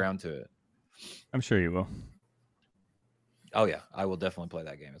never got gotcha. around to it. I'm sure you will. Oh yeah, I will definitely play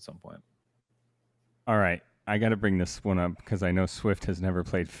that game at some point. All right, I got to bring this one up because I know Swift has never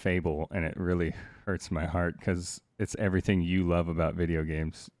played Fable, and it really hurts my heart because it's everything you love about video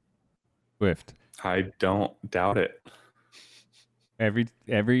games. Swift, I don't doubt it.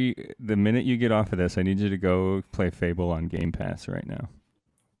 the minute you get off of this, I need you to go play Fable on Game Pass right now.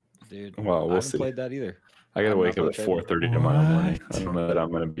 Dude, Well, I we'll haven't see. played that either. I gotta I'm wake not up at playing Fable. 4:30 tomorrow morning. I What? don't know that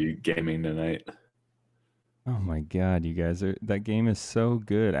I'm gonna be gaming tonight. Oh my God, you guys that game is so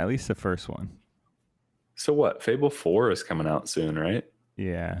good. At least the first one. So what? Fable 4 is coming out soon, right?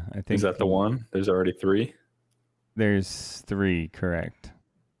 Yeah, I think Is that the one? There's already 3. There's 3, correct?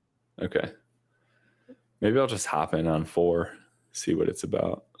 Okay. Maybe I'll just hop in on 4, see what it's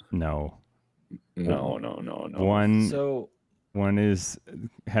about. No, No. one So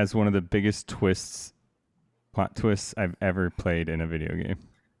has one of the biggest plot twists I've ever played in a video game.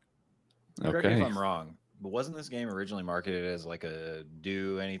 correct me Okay. if I'm wrong, but wasn't this game originally marketed as like a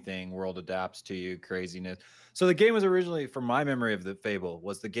do anything, world adapts to you craziness? So the game was originally, from my memory of the Fable,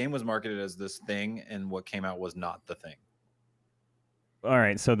 was the game was marketed as this thing, and what came out was not the thing. All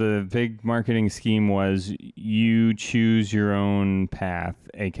right, so the big marketing scheme was you choose your own path,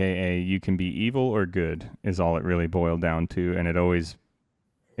 aka you can be evil or good, is all it really boiled down to, and it always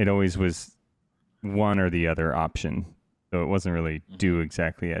was one or the other option. So it wasn't really do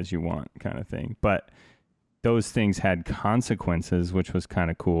exactly as you want kind of thing. But those things had consequences, which was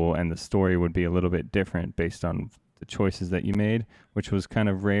kind of cool, and the story would be a little bit different based on the choices that you made, which was kind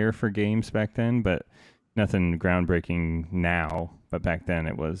of rare for games back then, but nothing groundbreaking now. But back then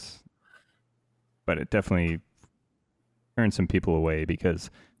it was. But it definitely turned some people away because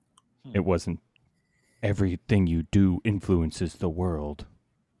it wasn't everything you do influences the world.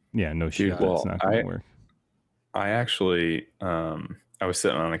 Yeah, no shit. well, That's not going to work. I actually, I was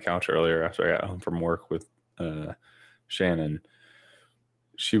sitting on the couch earlier after I got home from work with Shannon.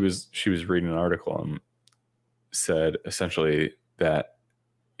 She was reading an article and said essentially that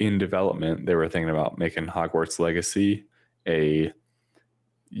in development they were thinking about making Hogwarts Legacy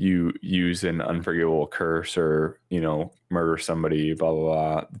you use an unforgivable curse or murder somebody, blah blah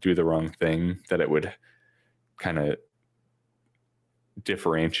blah, do the wrong thing, that it would kind of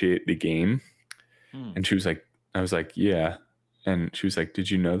differentiate the game. And she was like, I was like, yeah. And she was like, "Did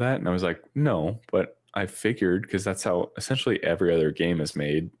you know that?" And I was like, "No, but I figured because that's how essentially every other game is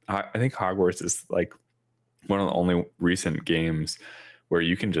made." I think Hogwarts is like one of the only recent games where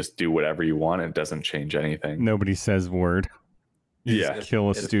you can just do whatever you want. It doesn't change anything. Nobody says word. You Yeah. just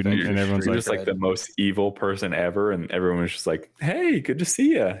kill a student, and everyone's You're like, just like the most evil person ever, and everyone was just like, "Hey, good to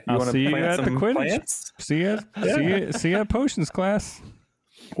see you. You I'll want see to you plant at the some Quidditch. plants? See you at potions class.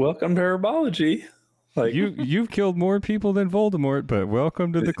 Welcome to herbology." Like You've killed more people than Voldemort, but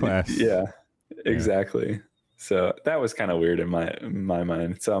welcome to the class. Yeah, exactly. So that was kind of weird in my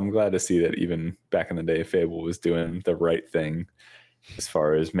mind. So I'm glad to see that even back in the day, Fable was doing the right thing as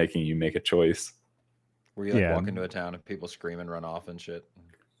far as making you make a choice. Where you like Yeah. walk into a town and people scream and run off and shit.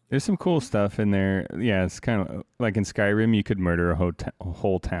 There's some cool stuff in there. Yeah, it's kind of like in Skyrim, you could murder a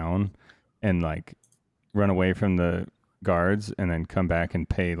whole town and like run away from the guards and then come back and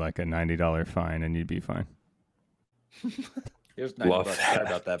pay like a $90 fine and you'd be fine. There's Love $90. that. Sorry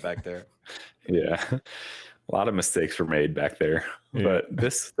about that back there. Yeah, a lot of mistakes were made back there, Yeah. but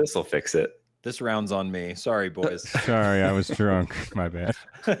this will fix it. This round's on me. Sorry, boys. Sorry, I was drunk. My bad.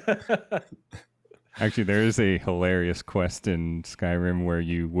 Actually, there is a hilarious quest in Skyrim where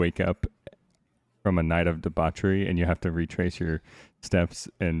you wake up from a night of debauchery and you have to retrace your steps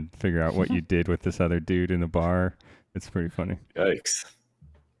and figure out what you did with this other dude in the bar. It's pretty funny. Yikes!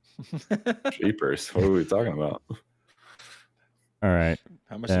 Jeepers! What are we talking about? All right.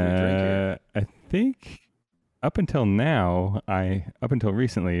 How much did we drink here? I think up until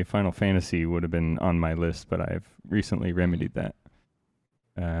recently, Final Fantasy would have been on my list, but I've recently remedied that.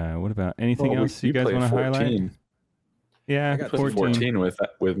 What about anything Well, else you guys played want to highlight? 14. Yeah, I got 14. 14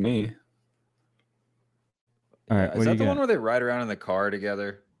 with me. All right, Is what do that you the got? one where they ride around in the car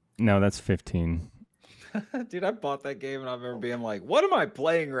together? No, that's 15. Dude, I bought that game and I remember being like, what am I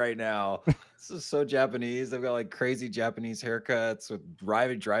playing right now? This is so Japanese. They've got like crazy Japanese haircuts with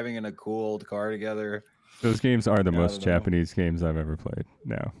driving in a cool old car together. Those games are the Yeah, I most don't know. Japanese games I've ever played.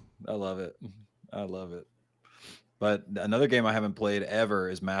 No. I love it. I love it. But another game I haven't played ever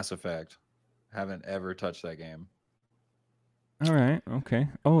is Mass Effect. Haven't ever touched that game. All right. Okay.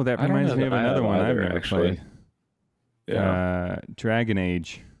 Oh, that I don't reminds know me that of I another have one I've either, never actually. played. Yeah. Dragon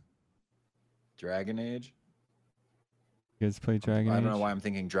Age. Dragon Age? You guys play Dragon I Age? don't know why I'm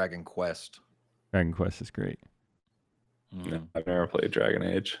thinking Dragon Quest. Dragon Quest is great. Mm. No, I've never played Dragon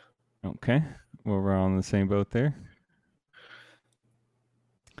Age. Okay. Well, we're all in the same boat there.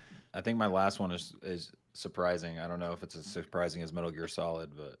 I think my last one is surprising. I don't know if it's as surprising as Metal Gear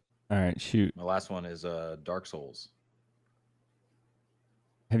Solid, but All right. Shoot. my last one is Dark Souls.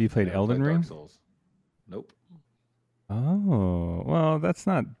 Have you played Never Elden Ring? Dark Souls. Nope. Oh, well, that's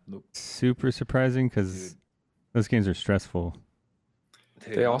not Nope. super surprising because Dude. those games are stressful.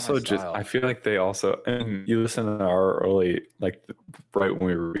 Dude, They not my also just, style. I feel like they also, and you listen to our early, like right when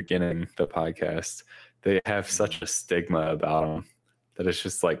we were beginning the podcast, they have such a stigma about them that it's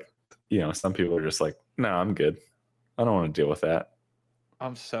just like, some people are just like, no, I'm good. I don't want to deal with that.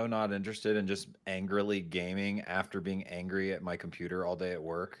 I'm so not interested in just angrily gaming after being angry at my computer all day at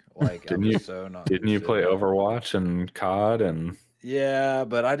work. Like, Didn't I'm you- just so not. Didn't you interested play in it. Overwatch and COD and Yeah,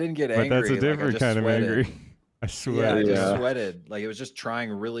 but I didn't get But angry. that's a like, I different just kind of sweated. angry. I Yeah, swear. I just Yeah. sweated. Like it was just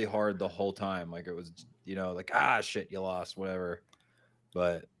trying really hard the whole time. Like it was, like shit, you lost, whatever.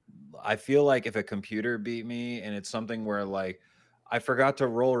 But I feel like if a computer beat me and it's something where like I forgot to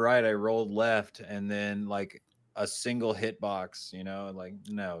roll right, I rolled left, and then like a single hitbox, like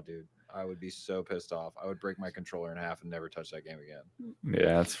no, dude, I would be so pissed off. I would break my controller in half and never touch that game again.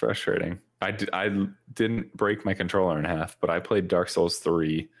 Yeah, it's frustrating. I didn't break my controller in half, but I played Dark Souls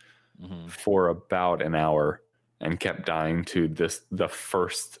 3 Mm-hmm. for about an hour and kept dying to the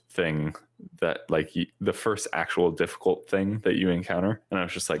first thing that the first actual difficult thing that you encounter, and I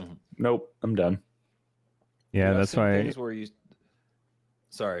was just like, Mhm. nope, I'm done. Yeah, I've that's seen why. things where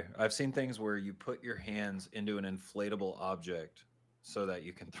I've seen things where you put your hands into an inflatable object so that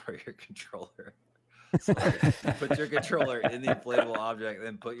you can throw your controller. So, like, put your controller in the inflatable object,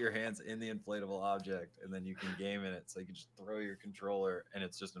 then put your hands in the inflatable object, and then you can game in it. So you can just throw your controller, and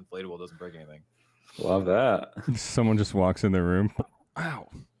it's just inflatable; it doesn't break anything. Love that. Someone just walks in the room. Wow.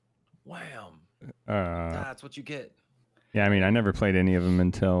 Wham! Uh, That's what you get. yeah, I mean, I never played any of them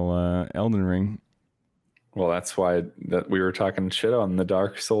until Elden Ring. Well, that's why that we were talking shit on the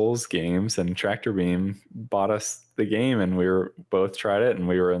Dark Souls games, and Tractor Beam bought us the game, and we were both tried it, and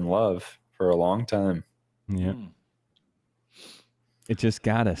we were in love for a long time. Yeah. Mm. It just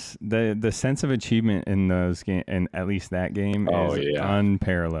got us. The sense of achievement in those game, and at least that game, Oh, is yeah.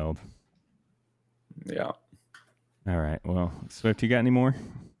 unparalleled. Yeah. All right. Well, Swift, you got any more?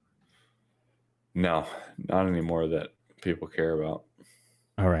 No, not anymore that people care about.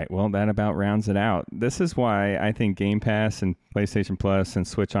 All right. Well, that about rounds it out. This is why I think Game Pass and PlayStation Plus and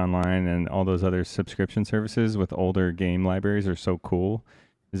Switch Online and all those other subscription services with older game libraries are so cool,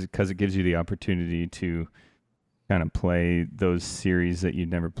 is because it gives you the opportunity to kind of play those series that you'd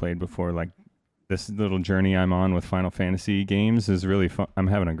never played before. Like this little journey I'm on with Final Fantasy games is really fun. I'm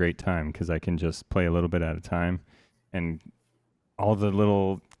having a great time because I can just play a little bit at a time, and all the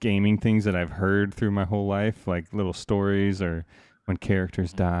little gaming things that I've heard through my whole life, like little stories or when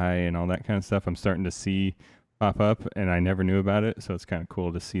characters die and all that kind of stuff, I'm starting to see pop up, and I never knew about it. So it's kind of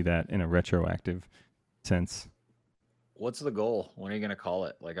cool to see that in a retroactive sense. What's the goal? When are you going to call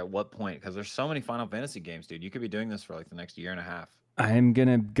it? Like at what point? Because there's so many Final Fantasy games, dude. You could be doing this for like the next year and a half. I'm going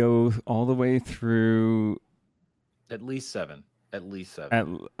to go all the way through. At least 7. At least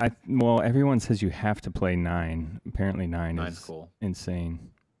 7. Well, everyone says you have to play 9. Apparently 9 9's is cool. insane.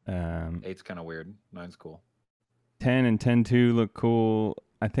 8's kind of weird. 9's cool. 10 and 10-2 look cool.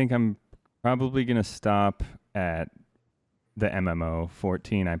 I think I'm probably going to stop at the MMO.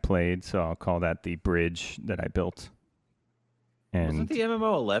 14 I played, so I'll call that the bridge that I built. And Wasn't the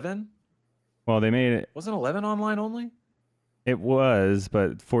MMO 11? well, they made it. Wasn't 11 online only? It was,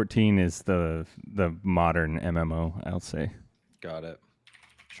 but 14 is the modern MMO, I'll say. Got it.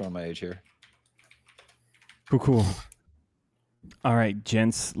 Showing my age here. Cool. All right,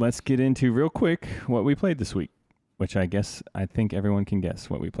 gents, let's get into real quick what we played this week, which I think everyone can guess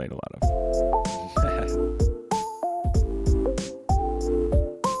what we played a lot of.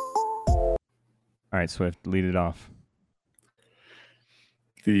 All right, Swift, lead it off.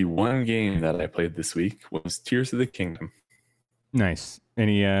 The one game that I played this week was Tears of the Kingdom. Nice.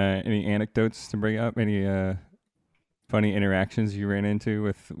 Any anecdotes to bring up? Any funny interactions you ran into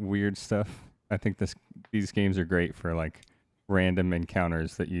with weird stuff? I think these games are great for like random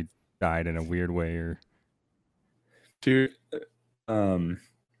encounters that you died in a weird way or. Dude,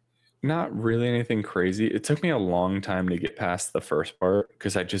 not really anything crazy. It took me a long time to get past the first part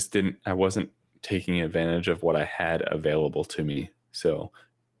because I wasn't taking advantage of what I had available to me. So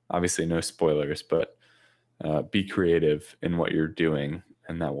obviously no spoilers, but be creative in what you're doing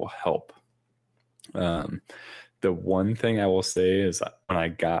and that will help. The one thing I will say is when I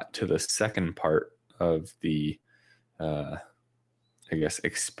got to the second part of the,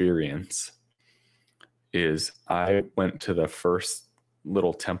 experience, is I went to the first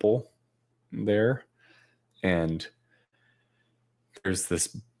little temple there, and there's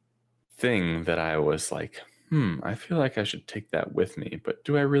this thing that I was like, I feel like I should take that with me, but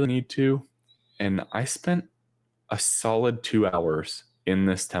do I really need to? And I spent a solid 2 hours in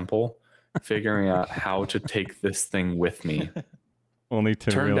this temple figuring out how to take this thing with me. Only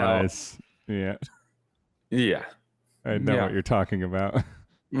to Turned realize, yeah, I know what you're talking about.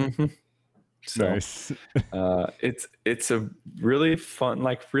 Mm-hmm. So Nice. it's a really fun,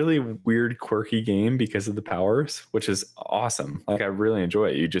 like really weird, quirky game because of the powers, which is awesome. Like I really enjoy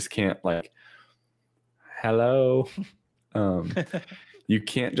it. You just can't like, hello. You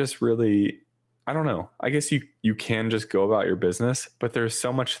can't just really, I don't know. I guess you can just go about your business, but there's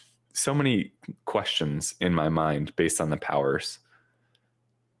so many questions in my mind based on the powers.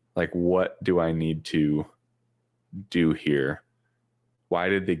 Like, what do I need to do here? Why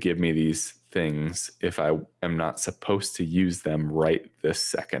did they give me these things if I am not supposed to use them right this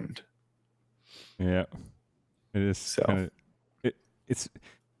second? Yeah, it is. So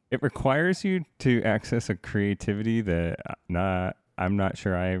It requires you to access a creativity that I'm not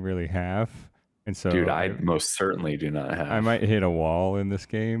sure I really have, and so dude, I most certainly do not have. I might hit a wall in this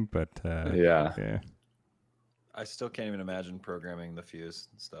game, but yeah. I still can't even imagine programming the fuse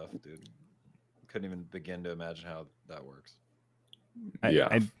and stuff, dude. Couldn't even begin to imagine how that works. I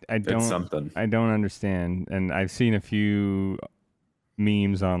don't. It's something. I don't understand, and I've seen a few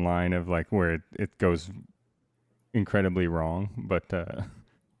memes online of like where it goes incredibly wrong, but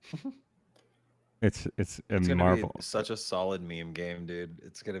it's Gonna marvel. be such a solid meme game, dude.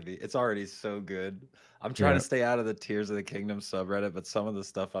 It's already so good. I'm trying to stay out of the Tears of the Kingdom subreddit, but some of the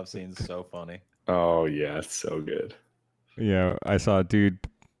stuff I've seen is so funny. Oh yeah, it's so good. Yeah, I saw a dude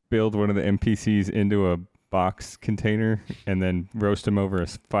build one of the NPCs into a box container and then roast him over a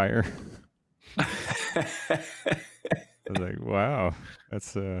fire. I was like, wow,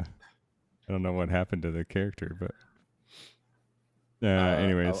 that's I don't know what happened to the character, but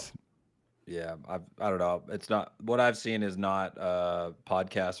anyways. Yeah, I don't know. It's not what I've seen is not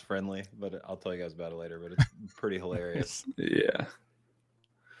podcast friendly, but I'll tell you guys about it later. But it's pretty hilarious. Yeah.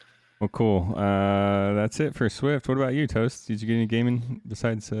 Well, cool. That's it for Swift. What about you, Toast? Did you get any gaming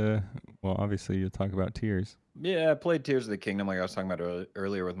besides Well, obviously you'll talk about Tears. Yeah, I played Tears of the Kingdom like I was talking about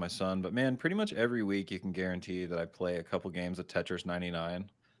earlier with my son. But man, pretty much every week you can guarantee that I play a couple games of Tetris 99.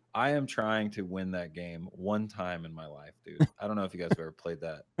 I am trying to win that game one time in my life, dude. I don't know if you guys have ever played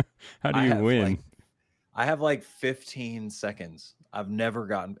that. How do I you have, win? like, I have like 15 seconds. I've never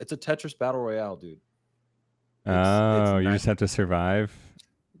gotten. It's a Tetris battle royale, dude. You not- just have to survive.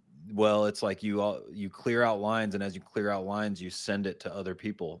 Well, it's like you clear out lines, and as you clear out lines, you send it to other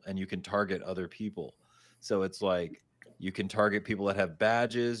people, and you can target other people. So it's like you can target people that have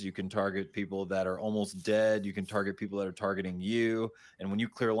badges, you can target people that are almost dead, you can target people that are targeting you, and when you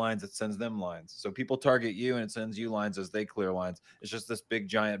clear lines, it sends them lines. So people target you, and it sends you lines as they clear lines. It's just this big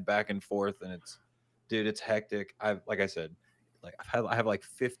giant back and forth, and it's hectic. Like I said, like I have like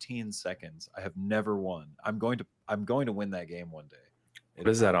 15 seconds. I have never won. I'm going to win that game one day. What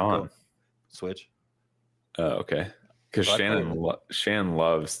is that on? Switch. Oh, okay. Because So I played Shannon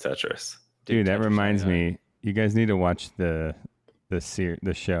loves Tetris. Dude, that Tetris reminds 99. me. You guys need to watch the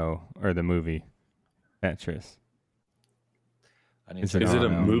show or the movie Tetris. I need Is to it Is check it a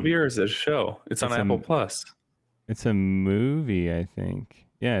on, out. movie or is it a show? It's on It's a Apple m- Plus. It's a movie, I think.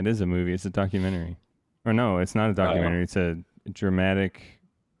 Yeah, it is a movie. It's a documentary. Or no, it's not a documentary. It's a dramatic,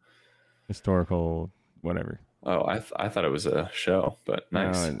 historical, whatever. Oh, I thought it was a show, but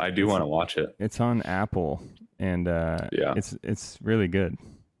No, nice. I do want to watch it. It's on Apple, and Yeah. it's really good.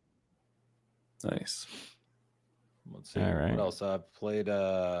 Nice. Let's see. All right. What else? I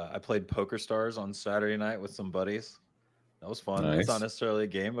played Poker Stars on Saturday night with some buddies. That was fun. It's not Nice. necessarily a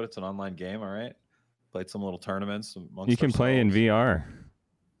game, but it's an online game. All right. Played some little tournaments. You can play in VR.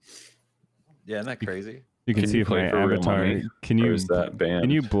 Yeah, isn't that crazy? You can Can see you if play my for real avatar. money, Can or you is that banned? can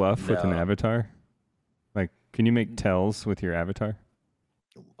you bluff with an No. avatar? Like, can you make tells with your avatar?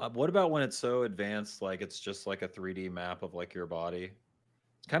 What about when it's so advanced, like it's just like a 3D map of like your body?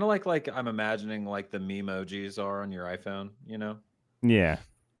 It's kind of like I'm imagining like the memojis are on your iPhone, you know, Yeah,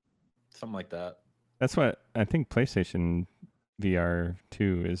 something like that. that's what I think. PlayStation VR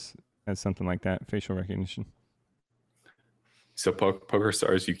 2 has something like that, facial recognition. So Poker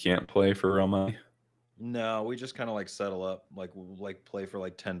Stars, you can't play for real money. No, we just kind of like settle up, like play for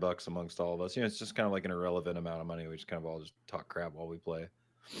like $10 amongst all of us. You know, it's just kind of like an irrelevant amount of money. We just kind of all just talk crap while we play.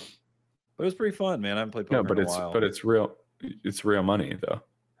 But it was pretty fun, man. I haven't played poker No, but in a while. it's real. It's real money though,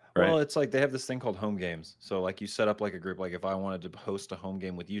 right? Well, it's like they have this thing called home games. So like you set up like a group. Like if I wanted to host a home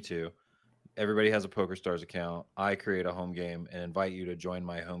game with you two, everybody has a Poker Stars account. I create a home game and invite you to join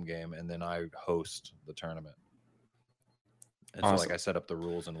my home game, and then I host the tournament. And so Awesome. like I set up the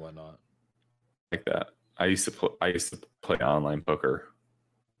rules and whatnot. Like that. I used to play online poker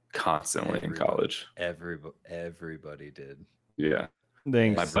constantly in Everybody. college. Everybody did. Yeah.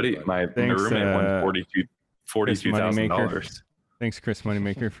 Thanks, My buddy, my Thanks, roommate won Chris $42,000. Thanks, Chris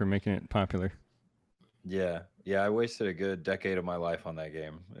Moneymaker, for making it popular. Yeah, I wasted a good decade of my life on that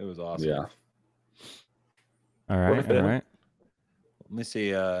game. It was awesome. Yeah. All right, Worth it. all right. Let me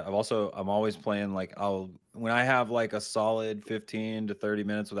see. I'm always playing like when I have like a solid 15 to 30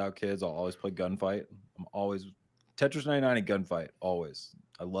 minutes without kids, I'll always play Gunfight. I'm always Tetris 99 and Gunfight. Always.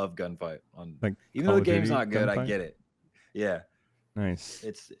 I love Gunfight. Like Even Call though of the game's Duty not good, I Gunfight? get it. Yeah, Nice.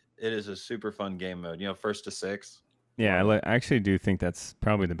 it is a super fun game mode. You know, 1st to 6 Yeah, I actually do think that's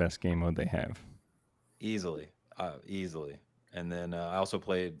probably the best game mode they have. easily. And then I also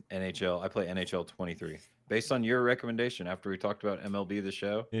played NHL. I play NHL 23 based on your recommendation after we talked about MLB the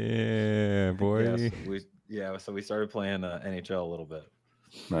show. Yeah, boy. So we started playing NHL a little bit.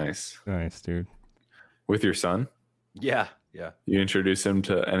 Nice. Nice, dude. With your son? Yeah. You introduce him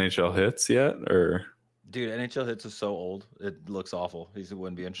to NHL hits yet? Or Dude, NHL Hits is so old. It looks awful. He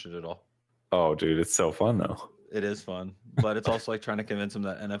wouldn't be interested at all. oh dude, it's so fun though. It is fun, but it's also like trying to convince him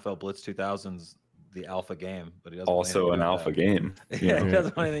that NFL Blitz 2000's the alpha game, but he doesn't. want anything Also to an do with alpha that. game. Yeah, know. he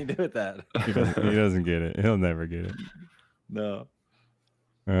doesn't want anything to do with that. He doesn't get it. He'll never get it. No.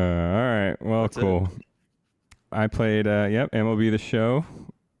 All right. Well, That's it. cool. I played, MLB The Show.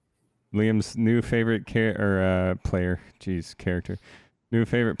 Liam's new favorite character. New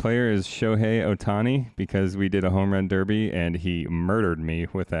favorite player is Shohei Ohtani because we did a home run derby and he murdered me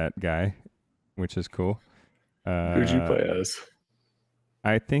with that guy, which is cool. Who'd you play as?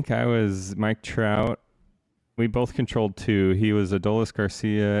 I think I was Mike Trout. We both controlled 2. He was Adolis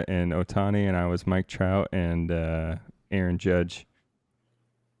Garcia and Ohtani, and I was Mike Trout and Aaron Judge.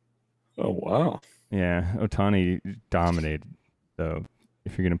 Oh wow. Yeah, Ohtani dominated. So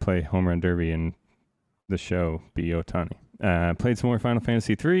if you're going to play home run derby in the show, be Ohtani. Played some more Final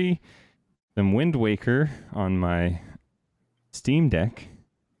Fantasy 3, some Wind Waker on my Steam Deck.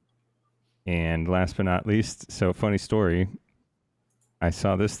 And last but not least, so funny story, I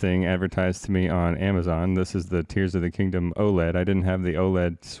saw this thing advertised to me on Amazon. This is the Tears of the Kingdom OLED. I didn't have the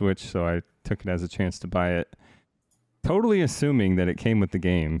OLED Switch, so I took it as a chance to buy it. Totally assuming that it came with the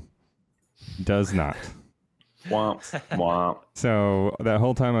game. Does not. Womp womp. So that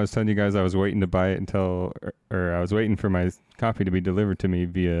whole time I was telling you guys I was waiting to buy it until, or I was waiting for my copy to be delivered to me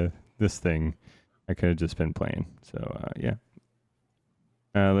via this thing. I could have just been playing. So yeah.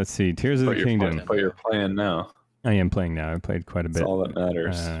 Let's see. Tears of the Kingdom. But you're playing now. I am playing now. I played quite a bit. That's all that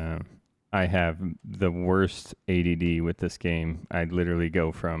matters. I have the worst ADD with this game. I'd literally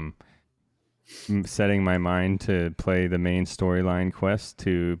go from setting my mind to play the main storyline quest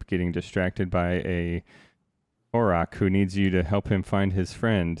to getting distracted by a Auroch who needs you to help him find his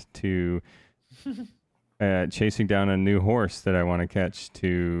friend to chasing down a new horse that I want to catch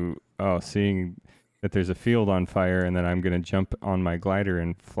to seeing that there's a field on fire and then I'm going to jump on my glider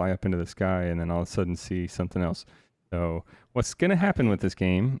and fly up into the sky and then all of a sudden see something else. So what's going to happen with this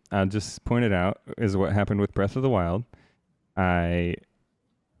game, I'll just point it out, is what happened with Breath of the Wild. I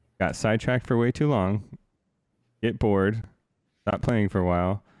got sidetracked for way too long, get bored, stop playing for a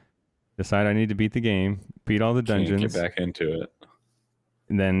while, decide I need to beat the game, beat all the dungeons. Can't get back into it.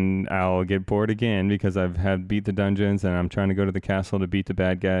 And then I'll get bored again because I've had beat the dungeons and I'm trying to go to the castle to beat the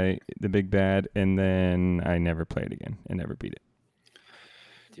bad guy, the big bad, and then I never play it again and never beat it.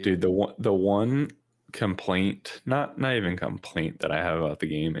 Dude, the one complaint, not even complaint that I have about the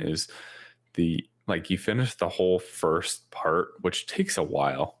game is you finish the whole first part, which takes a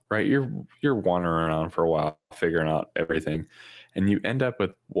while, right? You're wandering around for a while, figuring out everything, and you end up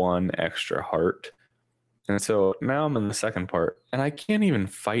with one extra heart. And so now I'm in the second part, and I can't even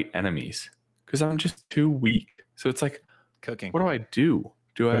fight enemies because I'm just too weak. So it's like, Cooking. what do I do?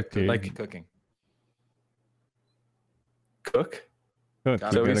 Do I like Cooking. cook? Cook.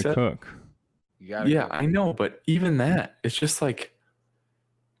 Gotta You be gotta said. cook. You gotta Yeah, cook. I know, but even that, it's just like,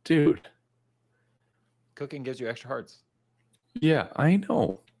 dude, Cooking gives you extra hearts. yeah, I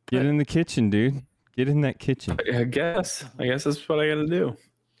know. Get in the kitchen, dude. Get in that kitchen. I guess that's what I got to do.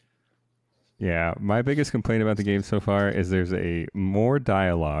 Yeah, my biggest complaint about the game so far is there's a more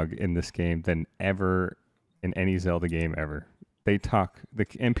dialogue in this game than ever in any Zelda game ever. The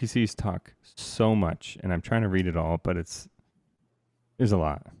NPCs talk so much, and I'm trying to read it all, but there's a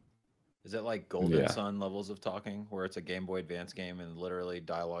lot. Is it like Golden Yeah. Sun levels of talking, where it's a Game Boy Advance game and literally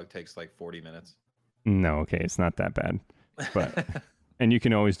dialogue takes like 40 minutes? No, okay, it's not that bad. But and you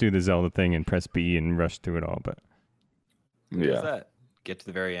can always do the Zelda thing and press B and rush through it all, but What's Yeah, that? Get to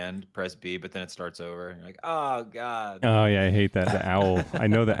the very end, press B, but then it starts over. You're like, oh god. oh yeah, I hate that. The owl. I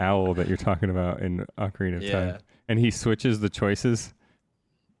know the owl that you're talking about in Ocarina of Yeah. Time. And he switches the choices.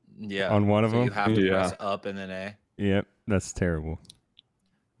 Yeah. on one of so You them? have to Yeah. press up and then A. Yep, that's terrible.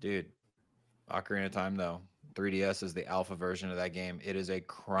 Dude, Ocarina of Time though, 3DS is the alpha version of that game. It is a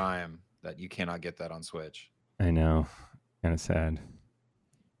crime that you cannot get that on Switch. I know. Kind of sad.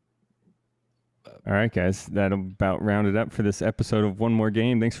 All right, guys. That'll about round it up for this episode of One More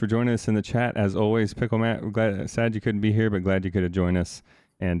Game. Thanks for joining us in the chat. As always, Pickle Matt, we're sad you couldn't be here, but glad you could have joined us.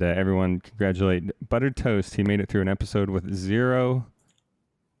 And everyone, congratulate Buttered Toast. He made it through an episode with 0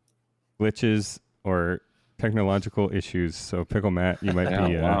 glitches or technological issues. So, Pickle Matt, you might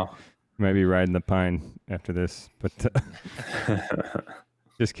be wow. you might be riding the pine after this. But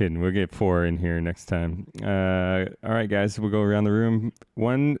just kidding. We'll get 4 in here next time. All right, guys. We'll go around the room.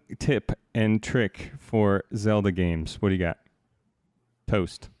 One tip and trick for Zelda games. What do you got?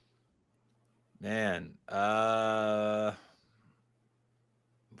 Toast. Man,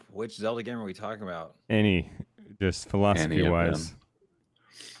 which Zelda game are we talking about? Any, just philosophy-wise.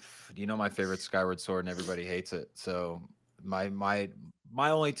 You know my favorite Skyward Sword, and everybody hates it. So my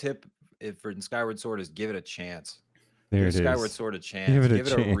only tip for Skyward Sword is give it a chance. There Give it Skyward is. Sword a chance. Give it a Give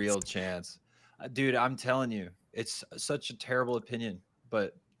it chance. a real chance. Dude, I'm telling you, it's such a terrible opinion,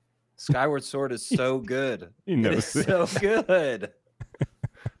 but Skyward Sword is so good. He It knows is so good.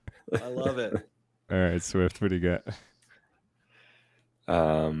 I love it. All right, Swift, what do you got?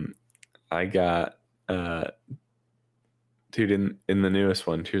 I got dude in the newest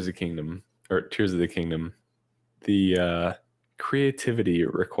one, Tears of the Kingdom, the creativity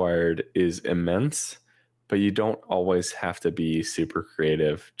required is immense, but you don't always have to be super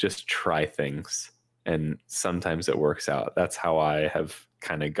creative. Just try things, and sometimes it works out. That's how I have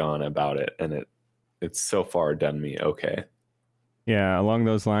kind of gone about it, and it's so far done me okay. Yeah, along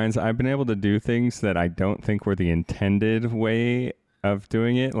those lines, I've been able to do things that I don't think were the intended way of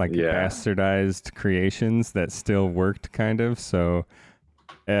doing it, like Yeah. bastardized creations that still worked kind of. So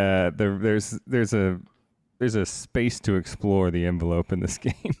there's a space to explore the envelope in this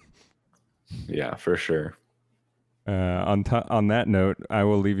game. Yeah, for sure. On that note, I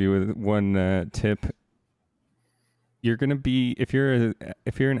will leave you with one tip. You're gonna be if you're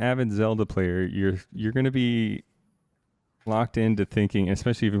an avid Zelda player, you're gonna be locked into thinking,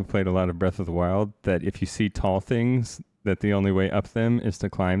 especially if you've played a lot of Breath of the Wild, that if you see tall things, that the only way up them is to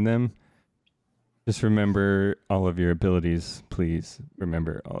climb them. Just remember all of your abilities, please.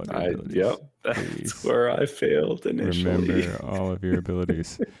 Remember all of your abilities. Yep, that's please. where I failed initially. Remember all of your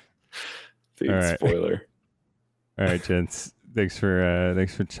abilities. Dude, All right. spoiler. All right, gents. Thanks for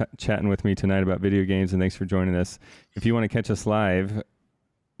chatting with me tonight about video games, and thanks for joining us. If you want to catch us live,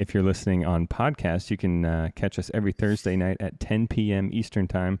 if you're listening on podcast, you can catch us every Thursday night at 10 p.m. Eastern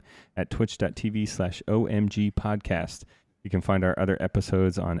Time at twitch.tv/OMG Podcast. You can find our other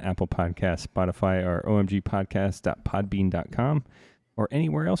episodes on Apple Podcasts, Spotify, or omgpodcast.podbean.com, or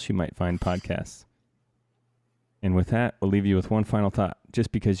anywhere else you might find podcasts. And with that, we'll leave you with one final thought.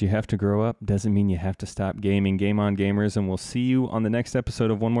 Just because you have to grow up doesn't mean you have to stop gaming. Game on, gamers, and we'll see you on the next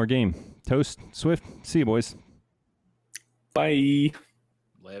episode of One More Game. Toast, Swift, see you, boys. Bye.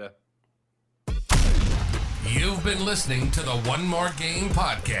 Later. You've been listening to the One More Game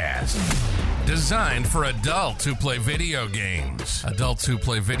podcast. Designed for adults who play video games. Adults who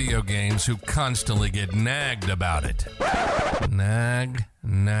play video games who constantly get nagged about it. Nag,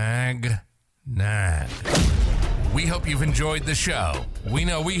 nag, nag. We hope you've enjoyed the show. We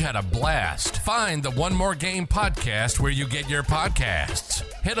know we had a blast. Find the One More Game podcast where you get your podcasts.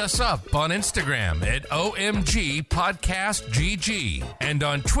 Hit us up on Instagram at OMG Podcast GG and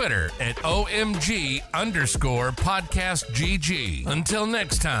on Twitter at OMG_Podcast GG. Until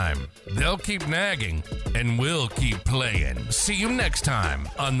next time, they'll keep nagging and we'll keep playing. See you next time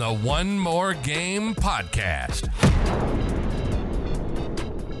on the One More Game podcast.